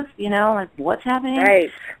we live? Like, what's happening?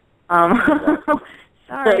 Right.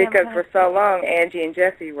 Sorry. Because for so long, Angie and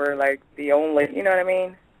Jesse were like the only, you know what I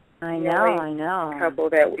mean? I know. Couple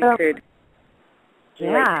that we could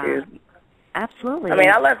relate to. Absolutely. I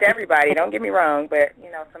mean, I loved everybody, don't get me wrong, but,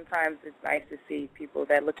 sometimes it's nice to see people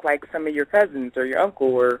that look like some of your cousins or your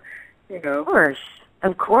uncle or,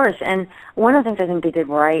 Of course. And one of the things I think they did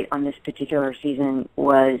right on this particular season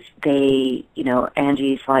was they,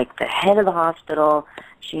 Angie's like the head of the hospital.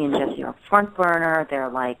 She and Jesse are front burner. They're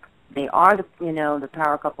like, they are the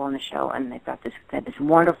power couple in the show, and they've got this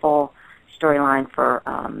wonderful storyline for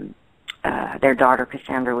their daughter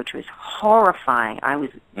Cassandra, which was horrifying. I was,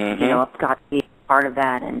 got to be part of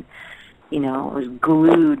that, and was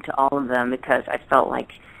glued to all of them because I felt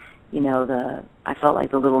like, I felt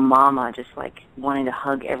like the little mama, just like wanting to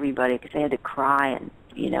hug everybody because they had to cry and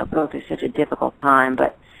go through such a difficult time.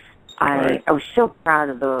 But I was so proud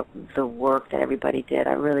of the work that everybody did.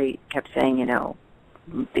 I really kept saying,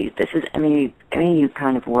 this is MEU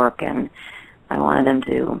kind of work, and I wanted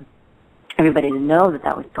everybody to know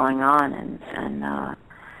that was going on, and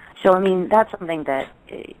so I mean that's something that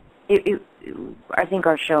I think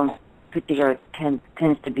our show in particular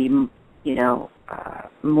tends to be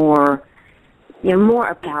more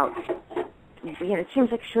about. It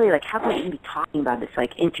seems like silly. Like how can we even be talking about this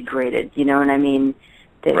like integrated? You know what I mean?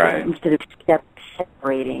 Instead of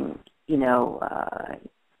separating, a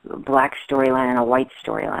black storyline and a white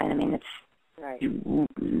storyline. I mean, it's. Right.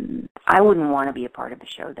 I wouldn't want to be a part of a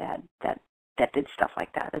show that did stuff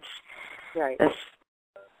like that. That's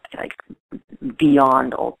like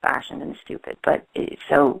beyond old-fashioned and stupid. But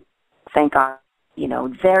so, thank God,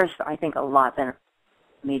 there's I think a lot that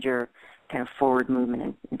major kind of forward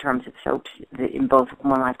movement in terms of soaps in both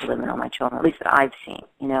One Life to Live and All My Children, at least that I've seen.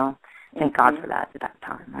 Thank God for that at that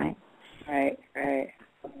time, right? Right.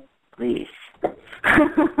 Please.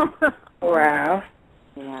 Wow.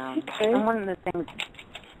 Yeah. Okay. And one of the things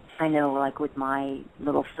I know, like with my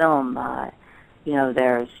little film,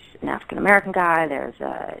 there's an African American guy. There's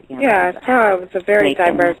a I saw it was a very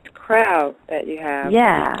diverse crowd that you have.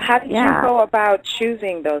 Yeah. How did you go about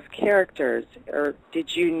choosing those characters, or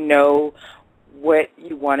did you know what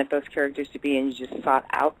you wanted those characters to be, and you just sought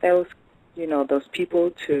out those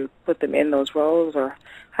people to put them in those roles, or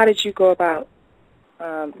how did you go about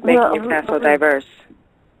making your cast so diverse?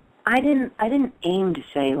 I didn't aim to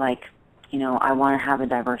say like, I want to have a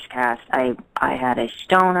diverse cast. I had a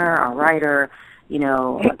stoner, a writer,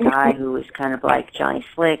 a guy who was kind of like Johnny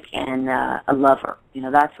Slick, and a lover.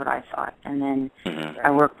 That's what I thought. And then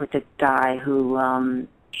I worked with a guy who,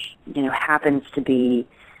 happens to be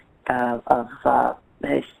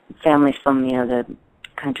his family's from the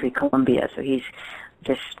country Colombia, so he's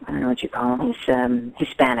just I don't know what you call him. He's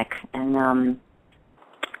Hispanic, and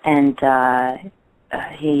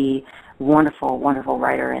he wonderful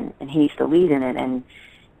writer, and he's the lead in it. And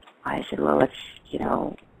I said, well, let's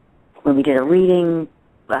when we did a reading,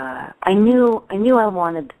 I knew I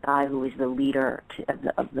wanted the guy who was the leader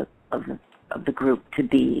of the group to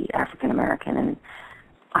be African American, and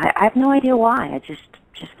I have no idea why. I just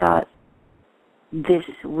thought this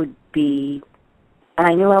would be, and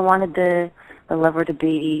I knew I wanted the lover to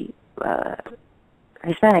be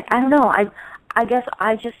Hispanic. I don't know. I guess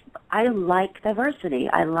I like diversity.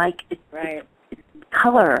 I like it. Right. It's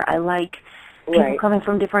color. I like people coming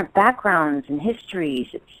from different backgrounds and histories.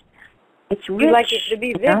 It's rich. You like it to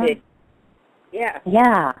be vivid. Yeah.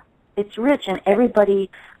 Yeah. It's rich, and everybody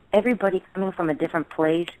coming from a different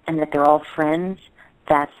place, and that they're all friends.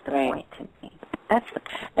 That's the point to me. That's the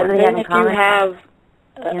point. And then if you have,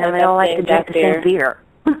 they all like to drink the same beer.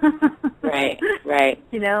 Right. They like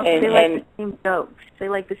the same jokes. They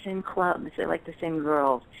like the same clubs. They like the same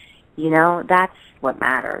girls. That's what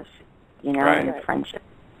matters. In a friendship,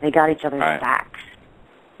 they got each other's backs.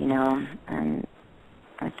 And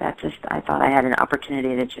I thought I had an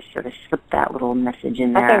opportunity to just sort of slip that little message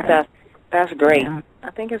in there. I think that's great.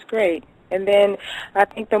 I think it's great. And then I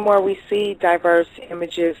think the more we see diverse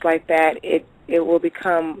images like that, it will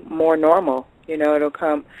become more normal. It'll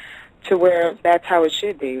come to where that's how it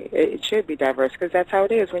should be. It should be diverse because that's how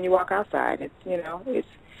it is when you walk outside. We need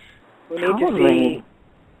to see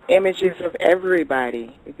images of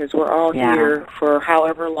everybody because we're all here for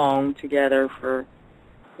however long together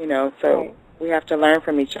so we have to learn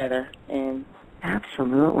from each other and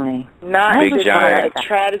absolutely not just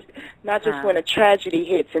when a tragedy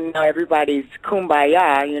hits and now everybody's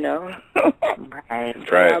kumbaya, Right.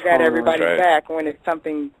 I've got everybody's back when it's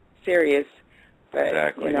something serious,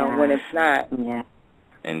 but when it's not. Yeah.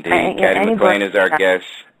 Indeed, Cady McClain is our guest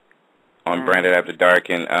on Branded After Dark,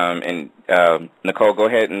 and Nicole, go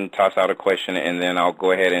ahead and toss out a question, and then I'll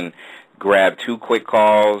go ahead and grab 2 quick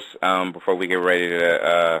calls before we get ready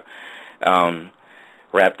to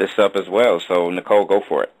wrap this up as well. So, Nicole, go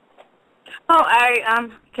for it.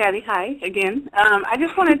 Cady, hi again. I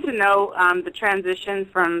just wanted to know the transition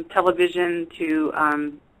from television to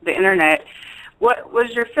the internet. What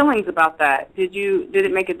was your feelings about that? Did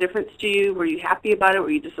it make a difference to you? Were you happy about it?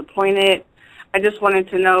 Were you disappointed? I just wanted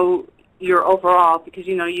to know your overall, because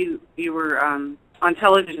you were on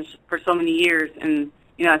television for so many years, and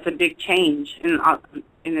it's a big change, and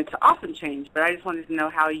it's an awesome change. But I just wanted to know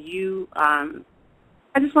how you.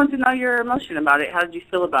 I just wanted to know your emotion about it. How did you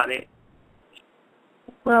feel about it?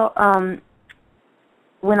 Well,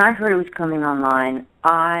 when I heard it was coming online,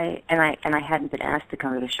 I hadn't been asked to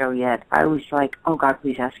come to the show yet. I was like, oh God,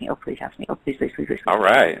 please ask me. Oh, please ask me. Oh, please. All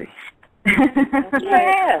right.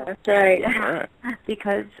 Yeah, that's right. All right.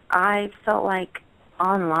 Because I felt like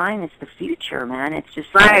online is the future, man. It's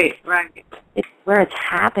just right. It's where it's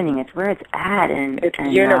happening. It's where it's at, and it's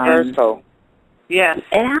universal. Yes.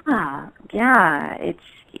 Yeah. It's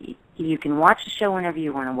you can watch the show whenever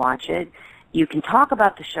you want to watch it. You can talk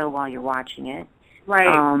about the show while you're watching it.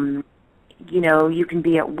 Right. You can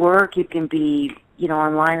be at work. You can be,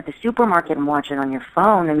 online at the supermarket and watch it on your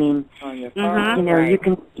phone. I mean, on your phone, you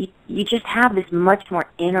can. You just have this much more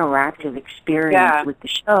interactive experience with the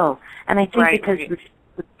show. And I think because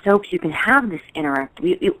with soaps, you can have this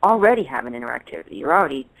you already have an interactivity. You're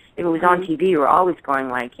already. If it was on TV, you were always going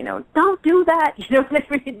like, don't do that. You know what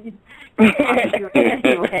I mean?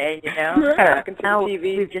 Anyway, Now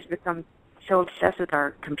we've just become so obsessed with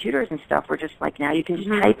our computers and stuff. We're just like, now you can just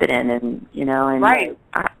type it in, and and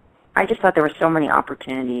I just thought there were so many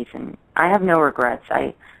opportunities, and I have no regrets.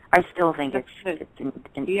 I still think it's an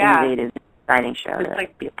innovative, exciting show to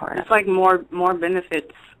be a part of. It's like more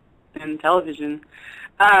benefits than television.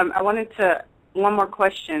 I wanted one more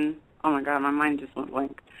question. Oh my God, my mind just went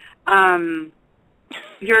blank.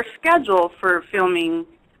 Your schedule for filming,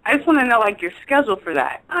 I just want to know, your schedule for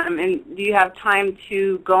that. And do you have time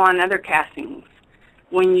to go on other castings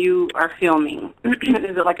when you are filming?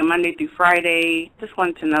 Is it like a Monday through Friday? Just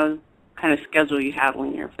wanted to know kind of schedule you have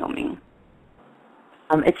when you're filming.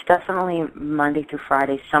 It's definitely Monday through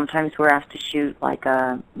Friday. Sometimes we're asked to shoot like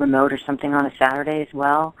a remote or something on a Saturday as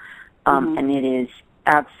well. And it is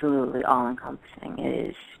absolutely all-encompassing. It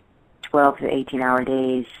is 12 to 18-hour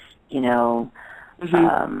days,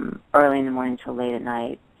 early in the morning till late at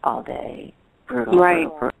night, all day, brutal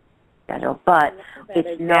schedule. But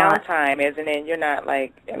it's not downtime, isn't it? You're not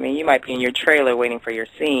you might be in your trailer waiting for your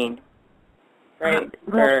scene, right?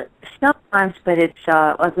 Well, sometimes, but it's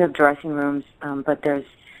we have dressing rooms, but there's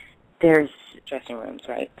dressing rooms,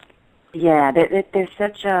 right? Yeah, there's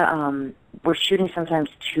such a we're shooting sometimes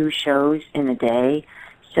 2 shows in a day,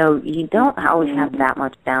 so you don't always have that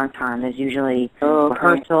much downtime. There's usually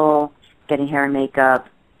rehearsal, getting hair and makeup,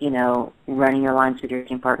 running your lines with your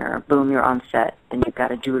team partner. Boom, you're on set, and you've got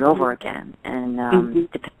to do it over again. And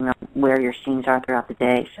depending on where your scenes are throughout the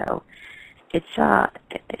day, so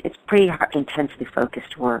it's pretty intensely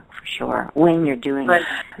focused work for sure. When you're doing it,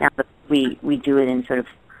 now that we do it in sort of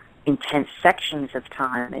intense sections of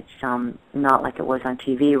time. It's not like it was on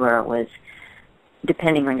TV where it was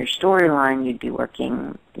depending on your storyline, you'd be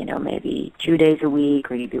working, maybe 2 days a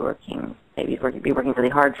week, or you'd be working really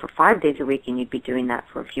hard for 5 days a week, and you'd be doing that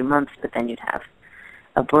for a few months, but then you'd have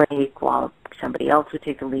a break while somebody else would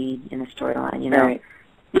take the lead in the storyline, Right.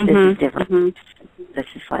 This is different. Mm-hmm. This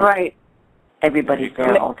is like right. everybody's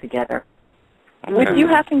there all together. With you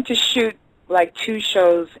having to shoot like 2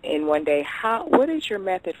 shows in one day, what is your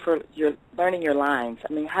method for your learning your lines?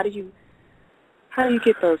 I mean, how do you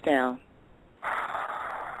get those down?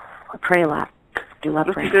 I pray a lot. I love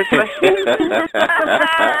praying. Good question.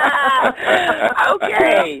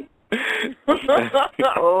 Okay.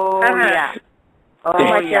 Oh, yeah. Oh,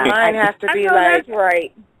 Like your mind has to be like that's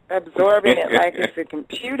right. absorbing it like it's a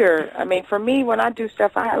computer. I mean, for me, when I do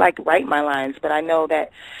stuff, I like write my lines, but I know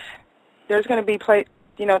that there's going to be times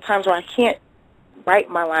where I can't write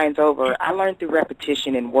my lines over. I learn through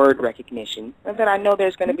repetition and word recognition, and then I know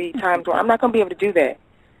there's going to be times where I'm not going to be able to do that.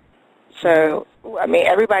 So, I mean,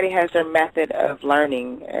 everybody has their method of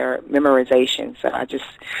learning or memorization. So I just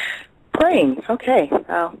praying. Okay.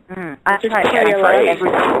 I try.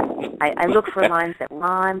 I look for lines that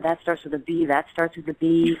rhyme. That starts with a B. That starts with a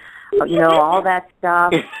B. All that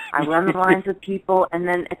stuff. I run the lines with people, and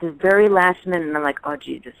then at the very last minute, I'm like, oh,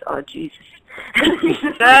 Jesus.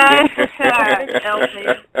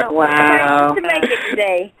 Wow. To make it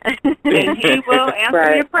today. And he will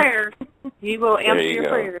answer your prayers. He will answer your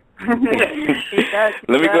prayers. Let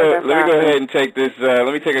me go ahead and take this.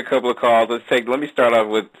 Let me take a couple of calls. Let me start off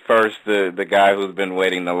with first the guy who's been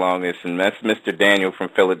waiting the longest, and that's Mr. Daniel from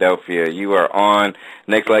Philadelphia. You are on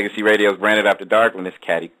Nexxlegacy Radio's Branded After Dark with Miss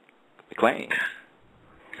Cady McClain.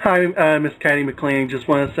 Hi, Miss Cady McClain. Just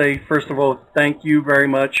want to say, first of all, thank you very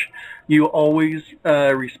much. You always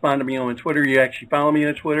respond to me on Twitter. You actually follow me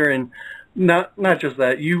on Twitter, and not just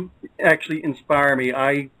that. You actually inspire me.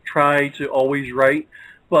 I try to always write,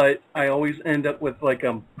 but I always end up with like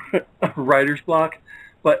a writer's block.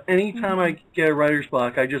 But anytime I get a writer's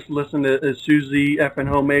block, I just listen to s5e7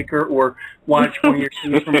 Homemaker or watch one of your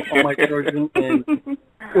scenes from All My Children,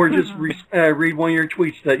 or just read one of your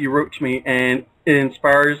tweets that you wrote to me, and it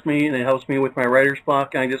inspires me and it helps me with my writer's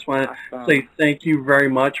block. And I just want to say thank you very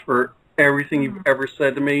much for everything you've ever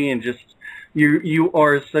said to me, and just you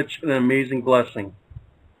are such an amazing blessing.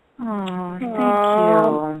 Oh, thank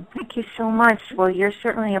you. Thank you so much. Well, you're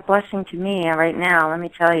certainly a blessing to me right now, let me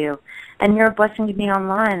tell you. And you're a blessing to me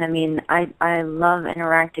online. I mean, I love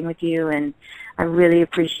interacting with you, and I really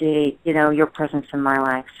appreciate, your presence in my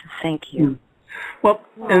life. So thank you. Well,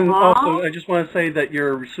 and also, I just want to say that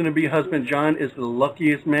your soon-to-be husband, John, is the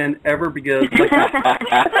luckiest man ever, because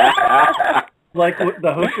like what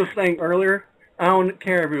the host was saying earlier, I don't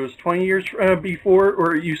care if it was 20 years before,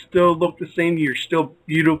 or you still look the same. You're still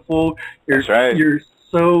beautiful. That's right. You're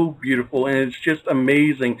so beautiful, and it's just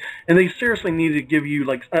amazing. And they seriously need to give you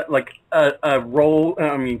like a role.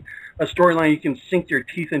 I mean, a storyline you can sink your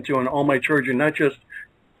teeth into on All My Children. Not just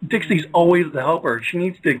Dixie's always the helper. She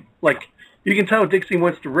needs to You can tell Dixie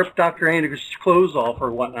wants to rip Dr. Anderson's clothes off or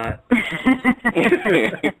whatnot.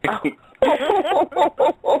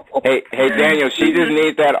 Hey, Daniel, she just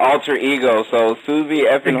needs that alter ego. So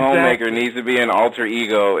s5e7 Homemaker needs to be an alter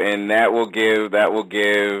ego, and that will give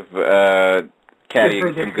Cady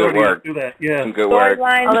some good work. Do that, yeah. Some good work.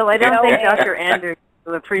 Although I don't think Dr. Anderson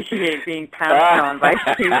will appreciate being pounced on by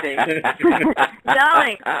Susie.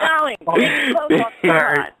 Darling.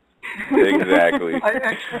 Exactly. I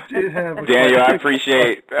actually did have a Daniel, I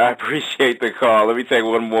appreciate the call. Let me take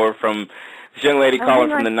one more from this young lady calling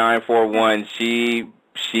from the 941.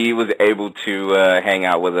 She was able to hang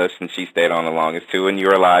out with us, and she stayed on the longest too. And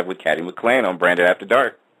you're live with Cady McClain on Branded After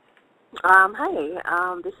Dark.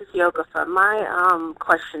 Hi, this is Yoga. So my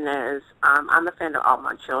question is, I'm a fan of All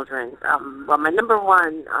My Children. Well, my number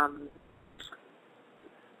one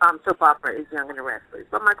soap opera is Young and the Restless.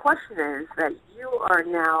 But my question is that you are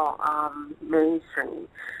now mainstream.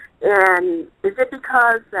 And is it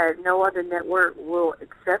because that no other network will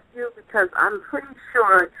accept you? Because I'm pretty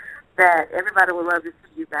sure that everybody would love to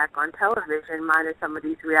see you back on television, minus some of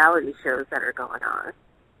these reality shows that are going on.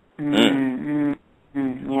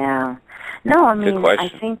 Yeah. No, I mean, Good I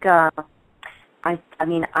think, I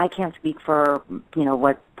mean, I can't speak for,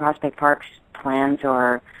 what Prospect Park's plans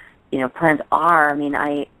are. Plans are. I mean,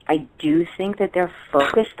 I do think that they're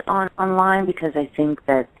focused on online, because I think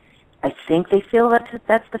they feel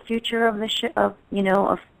that's the future of the show, of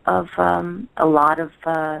a lot of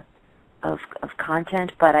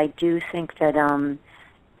content. But I do think that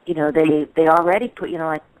they already put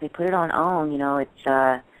they put it on OWN. It's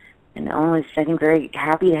and OWN is, I think, very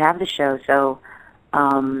happy to have the show. So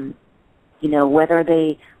whether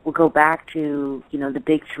they will go back to, the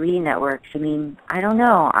big three networks. I mean, I don't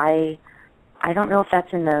know. I don't know if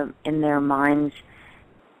that's in their minds.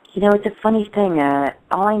 It's a funny thing.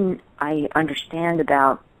 All I understand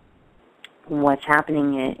about what's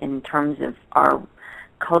happening in terms of our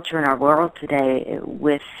culture and our world today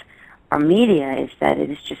with our media is that it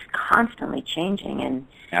is just constantly changing, and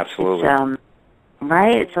absolutely,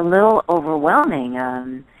 right. It's a little overwhelming,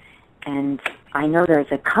 and I know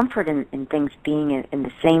there's a comfort in things being in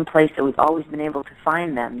the same place that we've always been able to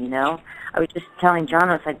find them. I was just telling John,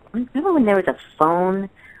 I was like, remember when there was a phone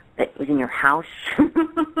that was in your house?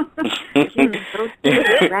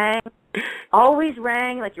 It rang, always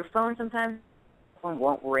rang. Like your phone sometimes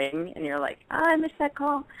won't ring, and you're like, I missed that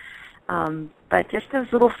call. But just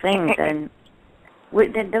those little things, and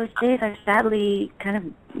those days are sadly kind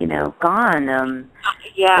of, gone.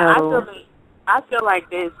 Yeah, I feel like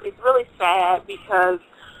this. It's really sad because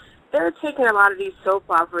they're taking a lot of these soap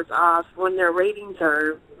operas off when their ratings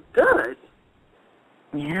are good.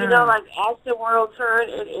 Yeah. Like As the World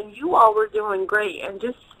Turned, and you all were doing great, and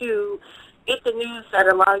just to get the news that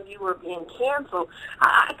a lot of you were being canceled,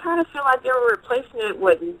 I kind of feel like they were replacing it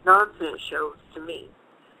with nonsense shows to me.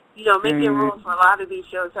 Making room for a lot of these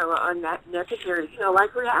shows that were unnecessary,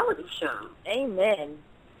 like reality shows. Amen.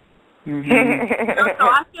 Mm-hmm. So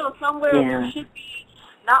I feel somewhere there should be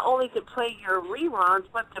not only to play your reruns,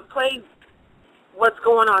 but to play what's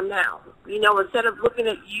going on now. Instead of looking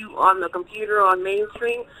at you on the computer on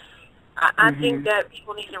mainstream, I think that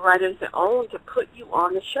people need to write into own to put you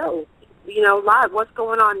on the show. Live, what's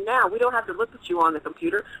going on now? We don't have to look at you on the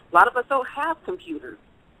computer. A lot of us don't have computers.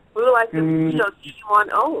 We would like to, see you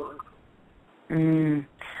on own.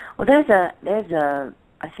 Well, there's a,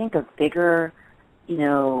 I think a bigger,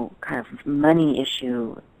 kind of money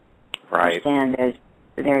issue. Right. And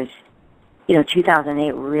there's,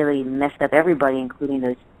 2008 really messed up everybody, including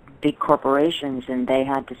those big corporations, and they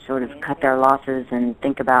had to sort of cut their losses and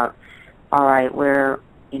think about, all right, to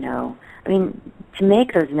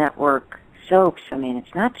make those network soaps,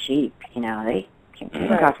 it's not cheap, they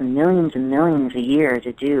cost millions and millions a year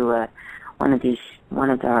to do one of the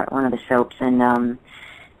soaps, and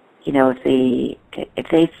if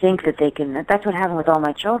they think that they can, that's what happened with All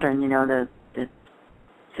My Children.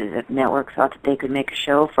 The network thought that they could make a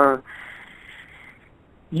show for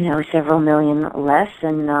several million less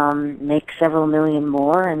and make several million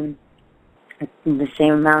more, and the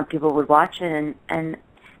same amount of people would watch it, and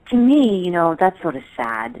to me, that's sort of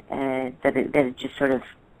sad that it just sort of,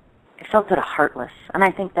 it felt sort of heartless, and I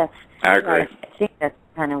think that's. I agree. I think that's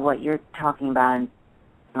kind of what you're talking about. And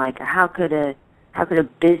like, how could a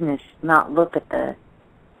business not look at the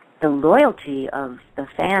loyalty of the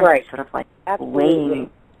fans, right. sort of like Absolutely.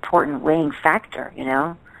 weighing factor,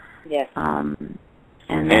 Yes.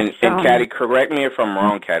 And Cady, correct me if I'm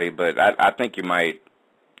wrong, Cady, but I think you might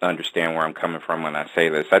understand where I'm coming from when I say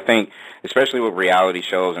this. I think, especially with reality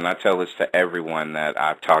shows, and I tell this to everyone that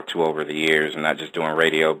I've talked to over the years, and not just doing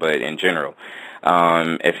radio, but in general,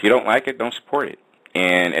 if you don't like it, don't support it.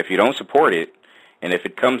 And if you don't support it, and if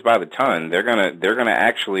it comes by the ton, they're gonna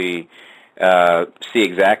actually see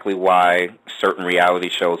exactly why certain reality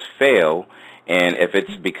shows fail. And if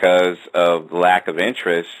it's because of lack of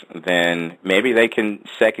interest, then maybe they can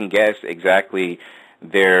second guess exactly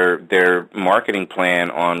their marketing plan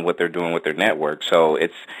on what they're doing with their network. So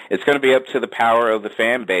it's going to be up to the power of the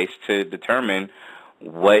fan base to determine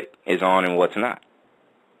what is on and what's not.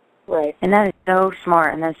 Right. And that is so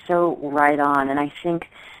smart, and that's so right on. And I think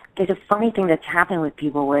there's a funny thing that's happened with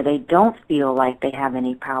people where they don't feel like they have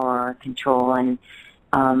any power or control, and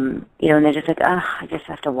and they're just like, I just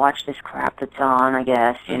have to watch this crap that's on, I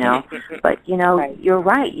guess, But Right. You're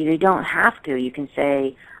right. You don't have to. You can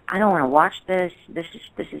say, I don't want to watch this. This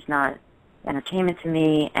is not entertainment to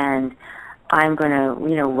me, and I'm going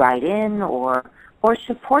to write in or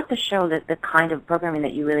support the show, the kind of programming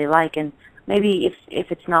that you really like, and maybe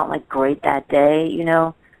if it's not like great that day,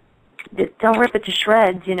 don't rip it to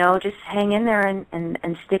shreds. Just hang in there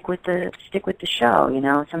and stick with the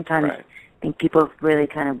show. Sometimes. Right. I think people have really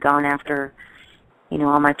kind of gone after,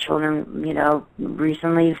 All My Children,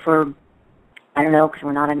 recently for, I don't know, because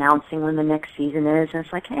we're not announcing when the next season is. And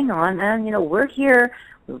it's like, hang on, man, we're here.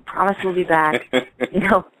 We promise we'll be back.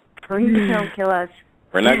 Please don't kill us.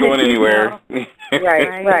 We're not going anywhere.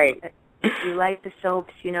 Right. We like the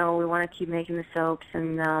soaps, we want to keep making the soaps.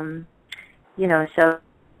 And, so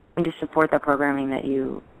to support the programming that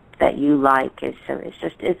you like it's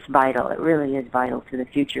vital. It really is vital to the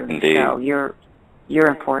future. Indeed. So you're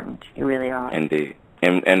important. You really are. Indeed.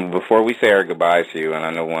 And before we say our goodbyes to you, and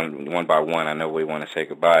I know one by one, I know we want to say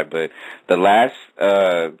goodbye, but the last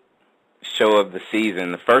show of the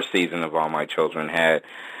season, the first season of All My Children, had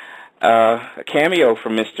a cameo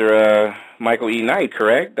from Mr. Michael E. Knight,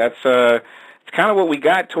 correct? That's it's kind of what we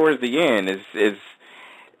got towards the end. Is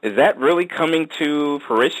that really coming to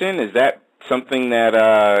fruition? Is that something that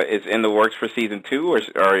is in the works for season 2, or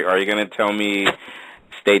are you going to tell me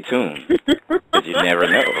stay tuned? Because you never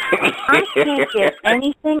know. I can't get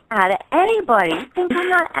anything out of anybody. You think I'm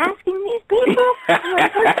not asking these people?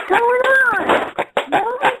 Like, what's going on?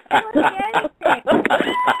 Nobody's telling me anything.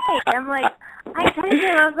 I'm like, I texted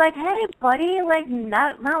him. I was like, hey, buddy, like,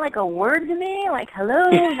 not like a word to me. Like, hello,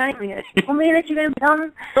 not even going to tell me that you're going to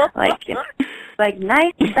come. Like,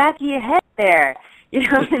 nice back of your head there. You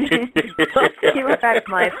know, you were at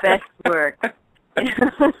my best work. Mum's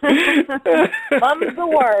the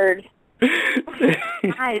word.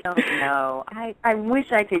 I don't know. I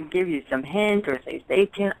wish I could give you some hints or say stay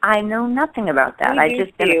tuned. I know nothing about that. I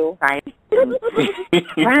just am excited.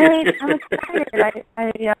 Right? I'm excited.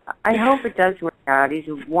 I hope it does work out. He's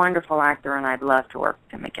a wonderful actor, and I'd love to work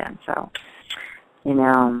with him again. So,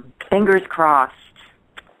 fingers crossed.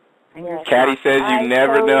 Cady says you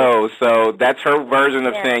never know, so that's her version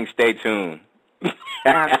of saying stay tuned.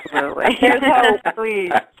 Absolutely.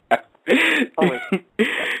 Please.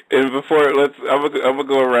 And before I'm gonna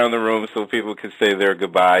go around the room so people can say their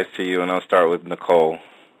goodbyes to you, and I'll start with Nicole.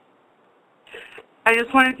 I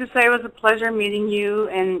just wanted to say it was a pleasure meeting you,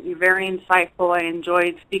 and you're very insightful. I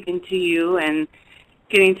enjoyed speaking to you and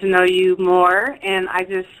getting to know you more, and I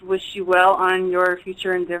just wish you well on your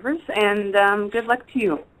future endeavors, and good luck to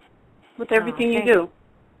you with everything you do.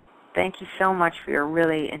 Thank you so much for your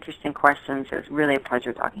really interesting questions. It was really a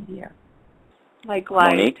pleasure talking to you.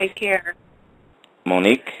 Likewise. Monique? Take care.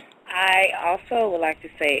 Monique? I also would like to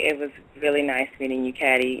say it was really nice meeting you,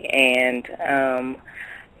 Cady, and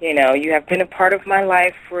you have been a part of my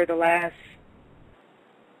life for the last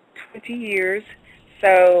 20 years.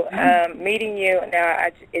 So meeting you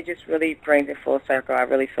now, it just really brings it full circle. I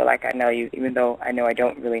really feel like I know you, even though I know I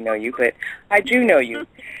don't really know you, but I do know you.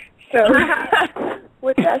 So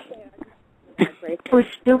with that said, it was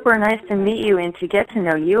super nice to meet you and to get to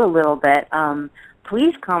know you a little bit.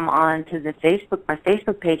 Please come on to my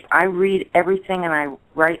Facebook page. I read everything, and I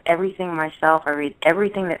write everything myself. I read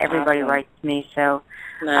everything that everybody writes to me. So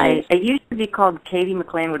nice. I used to be called Cady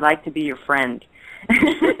McClain would like to be your friend. So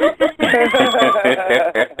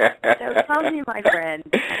call me my friend,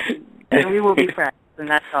 and we will be friends. And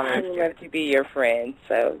that's all there is. I would love to be your friend.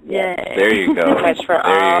 So yeah. There you go. Thank you much for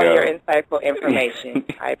all your insightful information.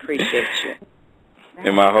 I appreciate you.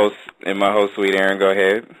 And my host, sweet Aaron, go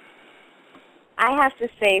ahead. I have to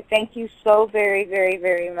say thank you so very, very,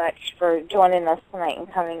 very much for joining us tonight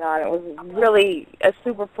and coming on. It was really a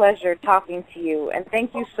super pleasure talking to you. And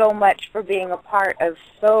thank you so much for being a part of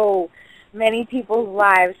so many people's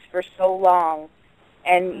lives for so long.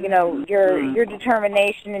 And, your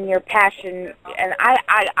determination and your passion. And I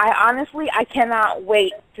honestly, I cannot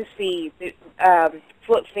wait to see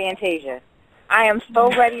Flip Fantasia. I am so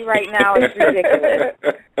ready right now. It's ridiculous.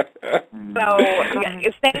 So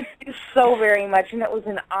thank you so very much, and it was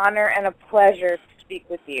an honor and a pleasure to speak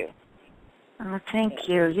with you. Oh, thank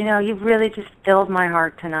you. You've really just filled my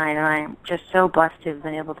heart tonight, and I'm just so blessed to have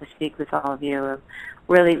been able to speak with all of you. I'm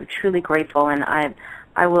really, truly grateful, and I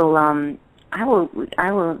will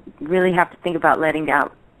really have to think about letting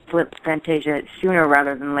out Flip Fantasia sooner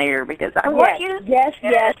rather than later because I want you to. Yes.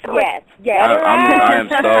 I am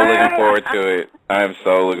so looking forward to it. I am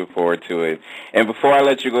so looking forward to it. And before I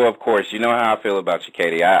let you go, of course, you know how I feel about you,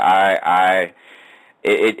 Cady.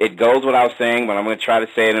 It goes without saying, but I'm going to try to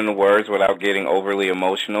say it in the words without getting overly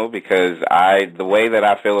emotional because the way that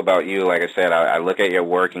I feel about you, like I said, I look at your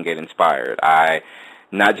work and get inspired. I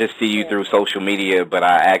not just see you through social media, but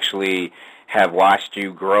I actually have watched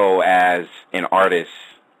you grow as an artist.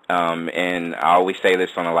 And I always say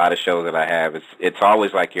this on a lot of shows that I have. It's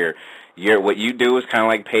always like what you do is kind of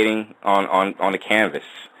like painting on a canvas,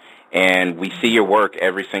 and we see your work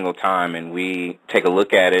every single time, and we take a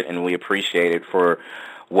look at it and we appreciate it for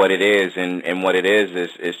what it is, and what it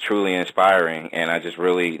is truly inspiring. And I just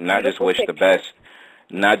really not just wish the best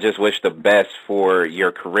for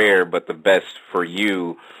your career, but the best for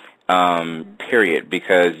you, period.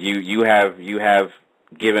 Because you have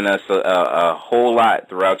given us a whole lot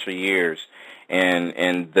throughout your years,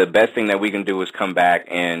 and the best thing that we can do is come back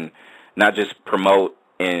and not just promote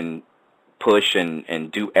and push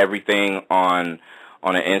and do everything on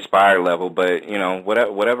an inspired level, but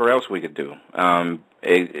whatever else we could do,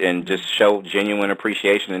 and just show genuine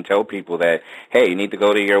appreciation and tell people that, hey, you need to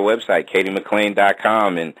go to your website,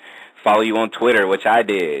 CadyMcClain.com, and follow you on Twitter, which I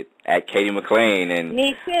did, at Cady McClain, and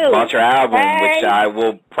Me too. bought your album, Hey. which I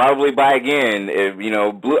will probably buy again. If,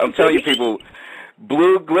 Blue, I'm telling you, people,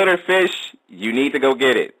 Blue Glitter Fish, you need to go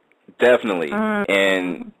get it, definitely,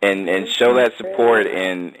 and show that support.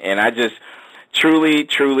 And I just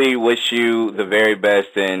truly wish you the very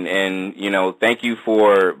best, and thank you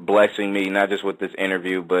for blessing me, not just with this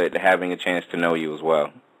interview, but having a chance to know you as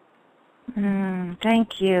well.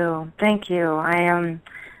 Thank you.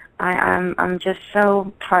 I'm just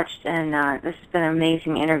so touched, and this has been an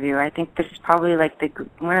amazing interview. I think this is probably like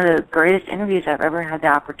one of the greatest interviews I've ever had the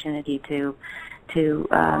opportunity to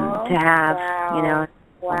have. Wow.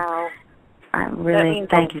 Wow. I really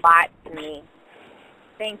thank you. That means a lot to me.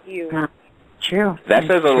 Thank you. True. That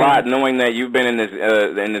says a lot, knowing that you've been in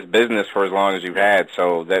this business for as long as you've had.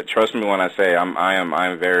 So that, trust me when I say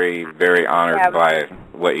I'm very, very honored by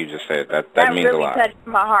what you just said. That means really a lot. That really touched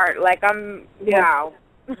my heart. Like wow. Yeah,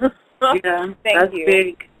 Thank you.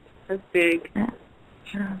 Big. That's big.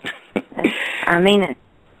 I mean it.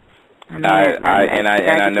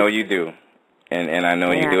 I know you do, and I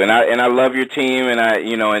know you do, and I love your team,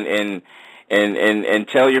 and and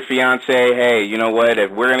tell your fiance, hey, you know what?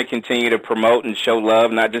 If we're going to continue to promote and show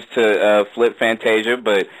love, not just to Flip Fantasia,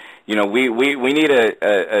 but we need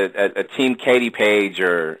a Team Cady page,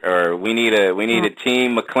 or we need a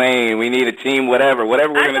Team McClain, we need a team whatever we're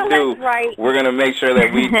going to do. Right. We're going to make sure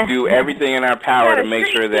that we do everything in our power to make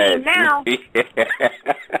sure that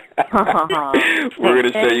we're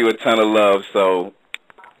going to show you a ton of love. So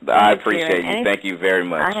I appreciate you. Thank you very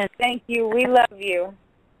much. Thank you. We love you.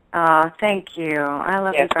 Thank you. I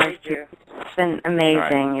love you guys too. It's been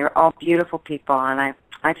amazing. Right. You're all beautiful people, and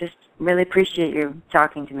I just really appreciate you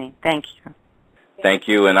talking to me. Thank you. Thank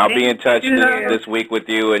you, and I'll be in touch this week with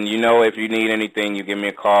you. And if you need anything, you give me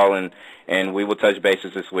a call, and we will touch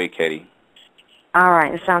bases this week, Cady. All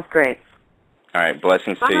right, it sounds great. All right,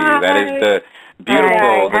 blessings to you. That is the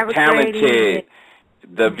beautiful, the talented,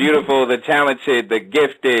 the talented, the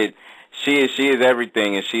gifted. She is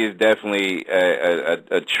everything, and she is definitely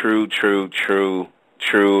a true,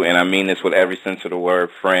 and I mean this with every sense of the word,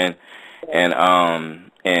 friend.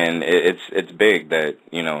 And it's big that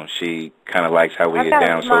she kind of likes how we get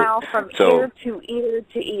down. Smile from ear to ear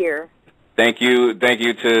to ear. Thank you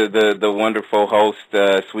to the wonderful host,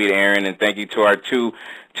 Sweet Aaron, and thank you to our two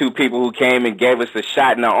people who came and gave us a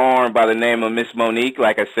shot in the arm by the name of Miss Monique.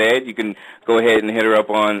 Like I said, you can go ahead and hit her up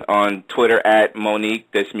on Twitter at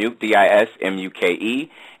Monique Dismuke, DISMUKE,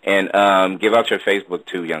 and give out your Facebook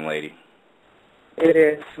too, young lady. It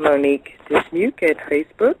is Monique Dismuke at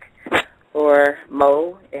Facebook, or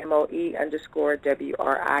Mo, MOE_WRITES,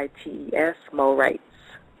 Mo Writes.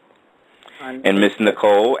 And Miss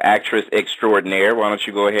Nicole, actress extraordinaire, why don't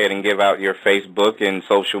you go ahead and give out your Facebook and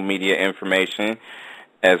social media information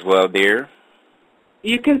as well, dear?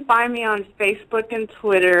 You can find me on Facebook and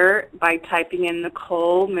Twitter by typing in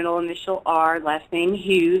Nicole, middle initial R, last name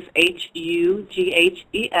Hughes, HUGHES.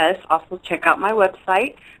 Also check out my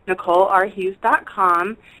website,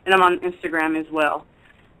 NicoleRHughes.com, and I'm on Instagram as well.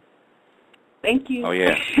 Thank you. Oh,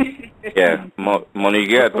 yeah. Yeah. Monique,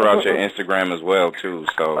 you got to throw out your Instagram as well, too.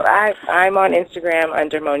 So I'm on Instagram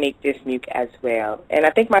under Monique Dismuke as well. And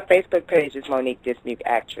I think my Facebook page is Monique Dismuke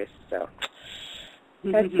Actress. So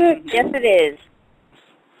that's it. Yes, it is.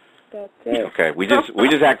 That's it. Okay. We just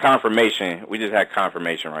had confirmation. We just had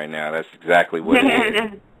confirmation right now. That's exactly what it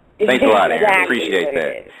is. Thanks a lot, Aaron. Exactly Appreciate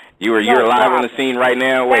that. You're live on the scene right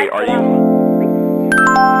now. Wait, are you?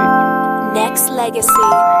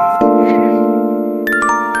 Nexxlegacy.